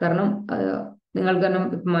 കാരണം നിങ്ങൾക്ക് തന്നെ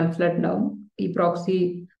മനസ്സിലായിട്ടുണ്ടാവും, ഈ പ്രോക്സി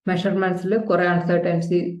മെഷർമെന്റ്സിൽ കുറെ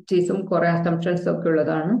അൺസർട്ടനിറ്റീസും കുറെ അസംപ്ഷൻസും ഒക്കെ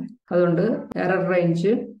ഉള്ളതാണ്. അതുകൊണ്ട് എറർ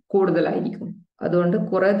റേഞ്ച് കൂടുതലായിരിക്കും. അതുകൊണ്ട്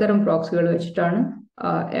കുറെ തരം പ്രോക്സികൾ വെച്ചിട്ടാണ്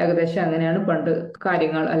ഏകദേശം അങ്ങനെയാണ് പണ്ട്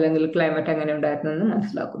കാര്യങ്ങൾ അല്ലെങ്കിൽ ക്ലൈമറ്റ് എങ്ങനെ ഉണ്ടായിരുന്നെന്ന്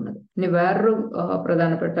മനസ്സിലാക്കുന്നത്. ഇനി വേറൊരു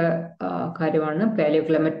പ്രധാനപ്പെട്ട കാര്യമാണ്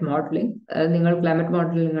പാലിയോക്ലൈമറ്റ് മോഡലിംഗ്. നിങ്ങൾ ക്ലൈമറ്റ്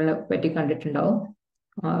മോഡലിംഗിനെ പറ്റി കണ്ടിട്ടുണ്ടാവും.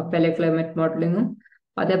 പാലിയോക്ലൈമറ്റ് മോഡലിംഗും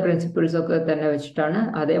അതേ പ്രിൻസിപ്പിൾസ് ഒക്കെ തന്നെ വെച്ചിട്ടാണ്,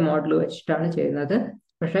 അതേ മോഡൽ വെച്ചിട്ടാണ് ചെയ്യുന്നത്.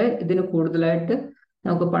 പക്ഷെ ഇതിന് കൂടുതലായിട്ട്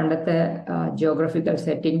നമുക്ക് പണ്ടത്തെ ജിയോഗ്രഫിക്കൽ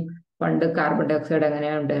സെറ്റിംഗ്, പണ്ട് കാർബൺ ഡൈ ഓക്സൈഡ്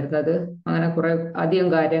എങ്ങനെയാണ് ഉണ്ടായിരുന്നത്, അങ്ങനെ കുറെ അധികം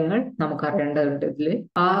കാര്യങ്ങൾ നമുക്ക് അറിയേണ്ടതുണ്ട് ഇതിൽ.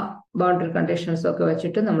 ആ ബൗണ്ടറി കണ്ടീഷൻസ് ഒക്കെ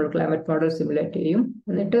വെച്ചിട്ട് നമ്മൾ ക്ലൈമറ്റ് മോഡൽ സിമുലേറ്റ് ചെയ്യും.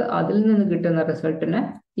 എന്നിട്ട് അതിൽ നിന്ന് കിട്ടുന്ന റിസൾട്ടിനെ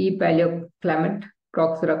ഈ പാലിയോ ക്ലൈമറ്റ്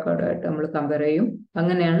പ്രോക്സി റെക്കോർഡായിട്ട് നമ്മൾ കമ്പയർ ചെയ്യും.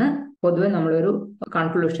 അങ്ങനെയാണ് പൊതുവെ നമ്മളൊരു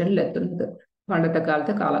കൺക്ലൂഷനിൽ എത്തുന്നത്, പണ്ടത്തെ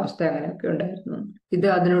കാലത്തെ കാലാവസ്ഥ എങ്ങനെയൊക്കെ ഉണ്ടായിരുന്നു. ഇത്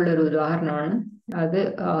അതിനുള്ളൊരു ഉദാഹരണമാണ്. അത്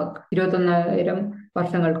 21,000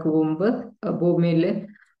 വർഷങ്ങൾക്ക് മുമ്പ് ഭൂമിയിൽ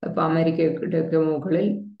ഇപ്പൊ അമേരിക്കയുടെ മുകളിൽ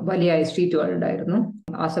വലിയ ഐസ് ഷീറ്റുകൾ ഉണ്ടായിരുന്നു.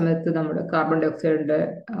 ആ സമയത്ത് നമ്മുടെ കാർബൺ ഡൈ ഓക്സൈഡിന്റെ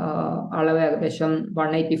അളവ് ഏകദേശം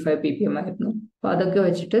 185 ppm ആയിരുന്നു. അപ്പൊ അതൊക്കെ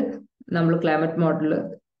വെച്ചിട്ട് നമ്മൾ ക്ലൈമറ്റ് മോഡൽ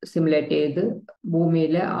സിമുലേറ്റ് ചെയ്ത്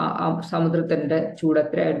ഭൂമിയിലെ സമുദ്രത്തിന്റെ ചൂട്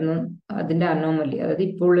എത്രയായിരുന്നു, അതിന്റെ അനോമലി, അതായത്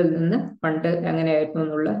ഇപ്പോഴിൽ നിന്ന് പണ്ട് എങ്ങനെയായിരുന്നു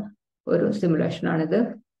എന്നുള്ള ഒരു സിമുലേഷൻ ആണിത്.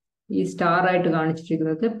 ഈ സ്റ്റാർ ആയിട്ട്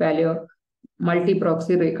കാണിച്ചിരിക്കുന്നത് പാലിയോ മൾട്ടി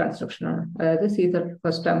പ്രോക്സി റീകൺസ്ട്രക്ഷൻ ആണ്. അതായത് സീ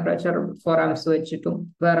സർഫസ് ടെമ്പറേച്ചർ ഫോറാംസ് വെച്ചിട്ടും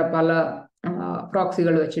വേറെ പല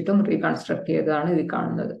പ്രോക്സികൾ വെച്ചിട്ടും റീകൺസ്ട്രക്ട് ചെയ്തതാണ് ഇത്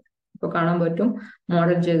കാണുന്നത്. ഇപ്പൊ കാണാൻ പറ്റും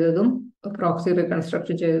മോഡൽ ചെയ്തതും പ്രോക്സി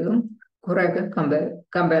റീകൺസ്ട്രക്ട് ചെയ്തതും കുറെയൊക്കെ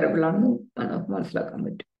കമ്പയറബിൾ ആണെന്ന് മനസ്സിലാക്കാൻ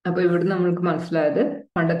പറ്റും. അപ്പൊ ഇവിടെ നമ്മൾക്ക് മനസ്സിലായത്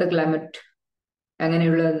പണ്ടത്തെ ക്ലൈമറ്റ്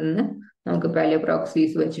എങ്ങനെയുള്ളതെന്ന് നമുക്ക് പാലിയോ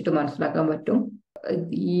പ്രോക്സീസ് വെച്ചിട്ട് മനസ്സിലാക്കാൻ പറ്റും.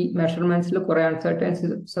 ഈ മെഷർമെന്റ്സിൽ കുറെ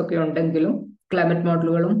അൺസർട്ടനിറ്റീസ് ഒക്കെ ഉണ്ടെങ്കിലും ക്ലൈമറ്റ്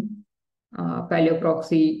മോഡലുകളും പാലിയോ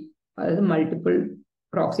പ്രോക്സി, അതായത് മൾട്ടിപ്പിൾ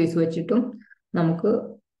പ്രോക്സീസ് വെച്ചിട്ടും നമുക്ക്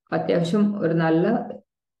അത്യാവശ്യം ഒരു നല്ല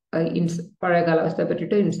പഴയ കാലാവസ്ഥയെ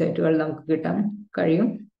പറ്റിയിട്ട് ഇൻസൈറ്റുകൾ നമുക്ക് കിട്ടാൻ കഴിയും.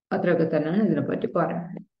 അത്രയൊക്കെ തന്നെയാണ് ഇതിനെപ്പറ്റി പറയാൻ.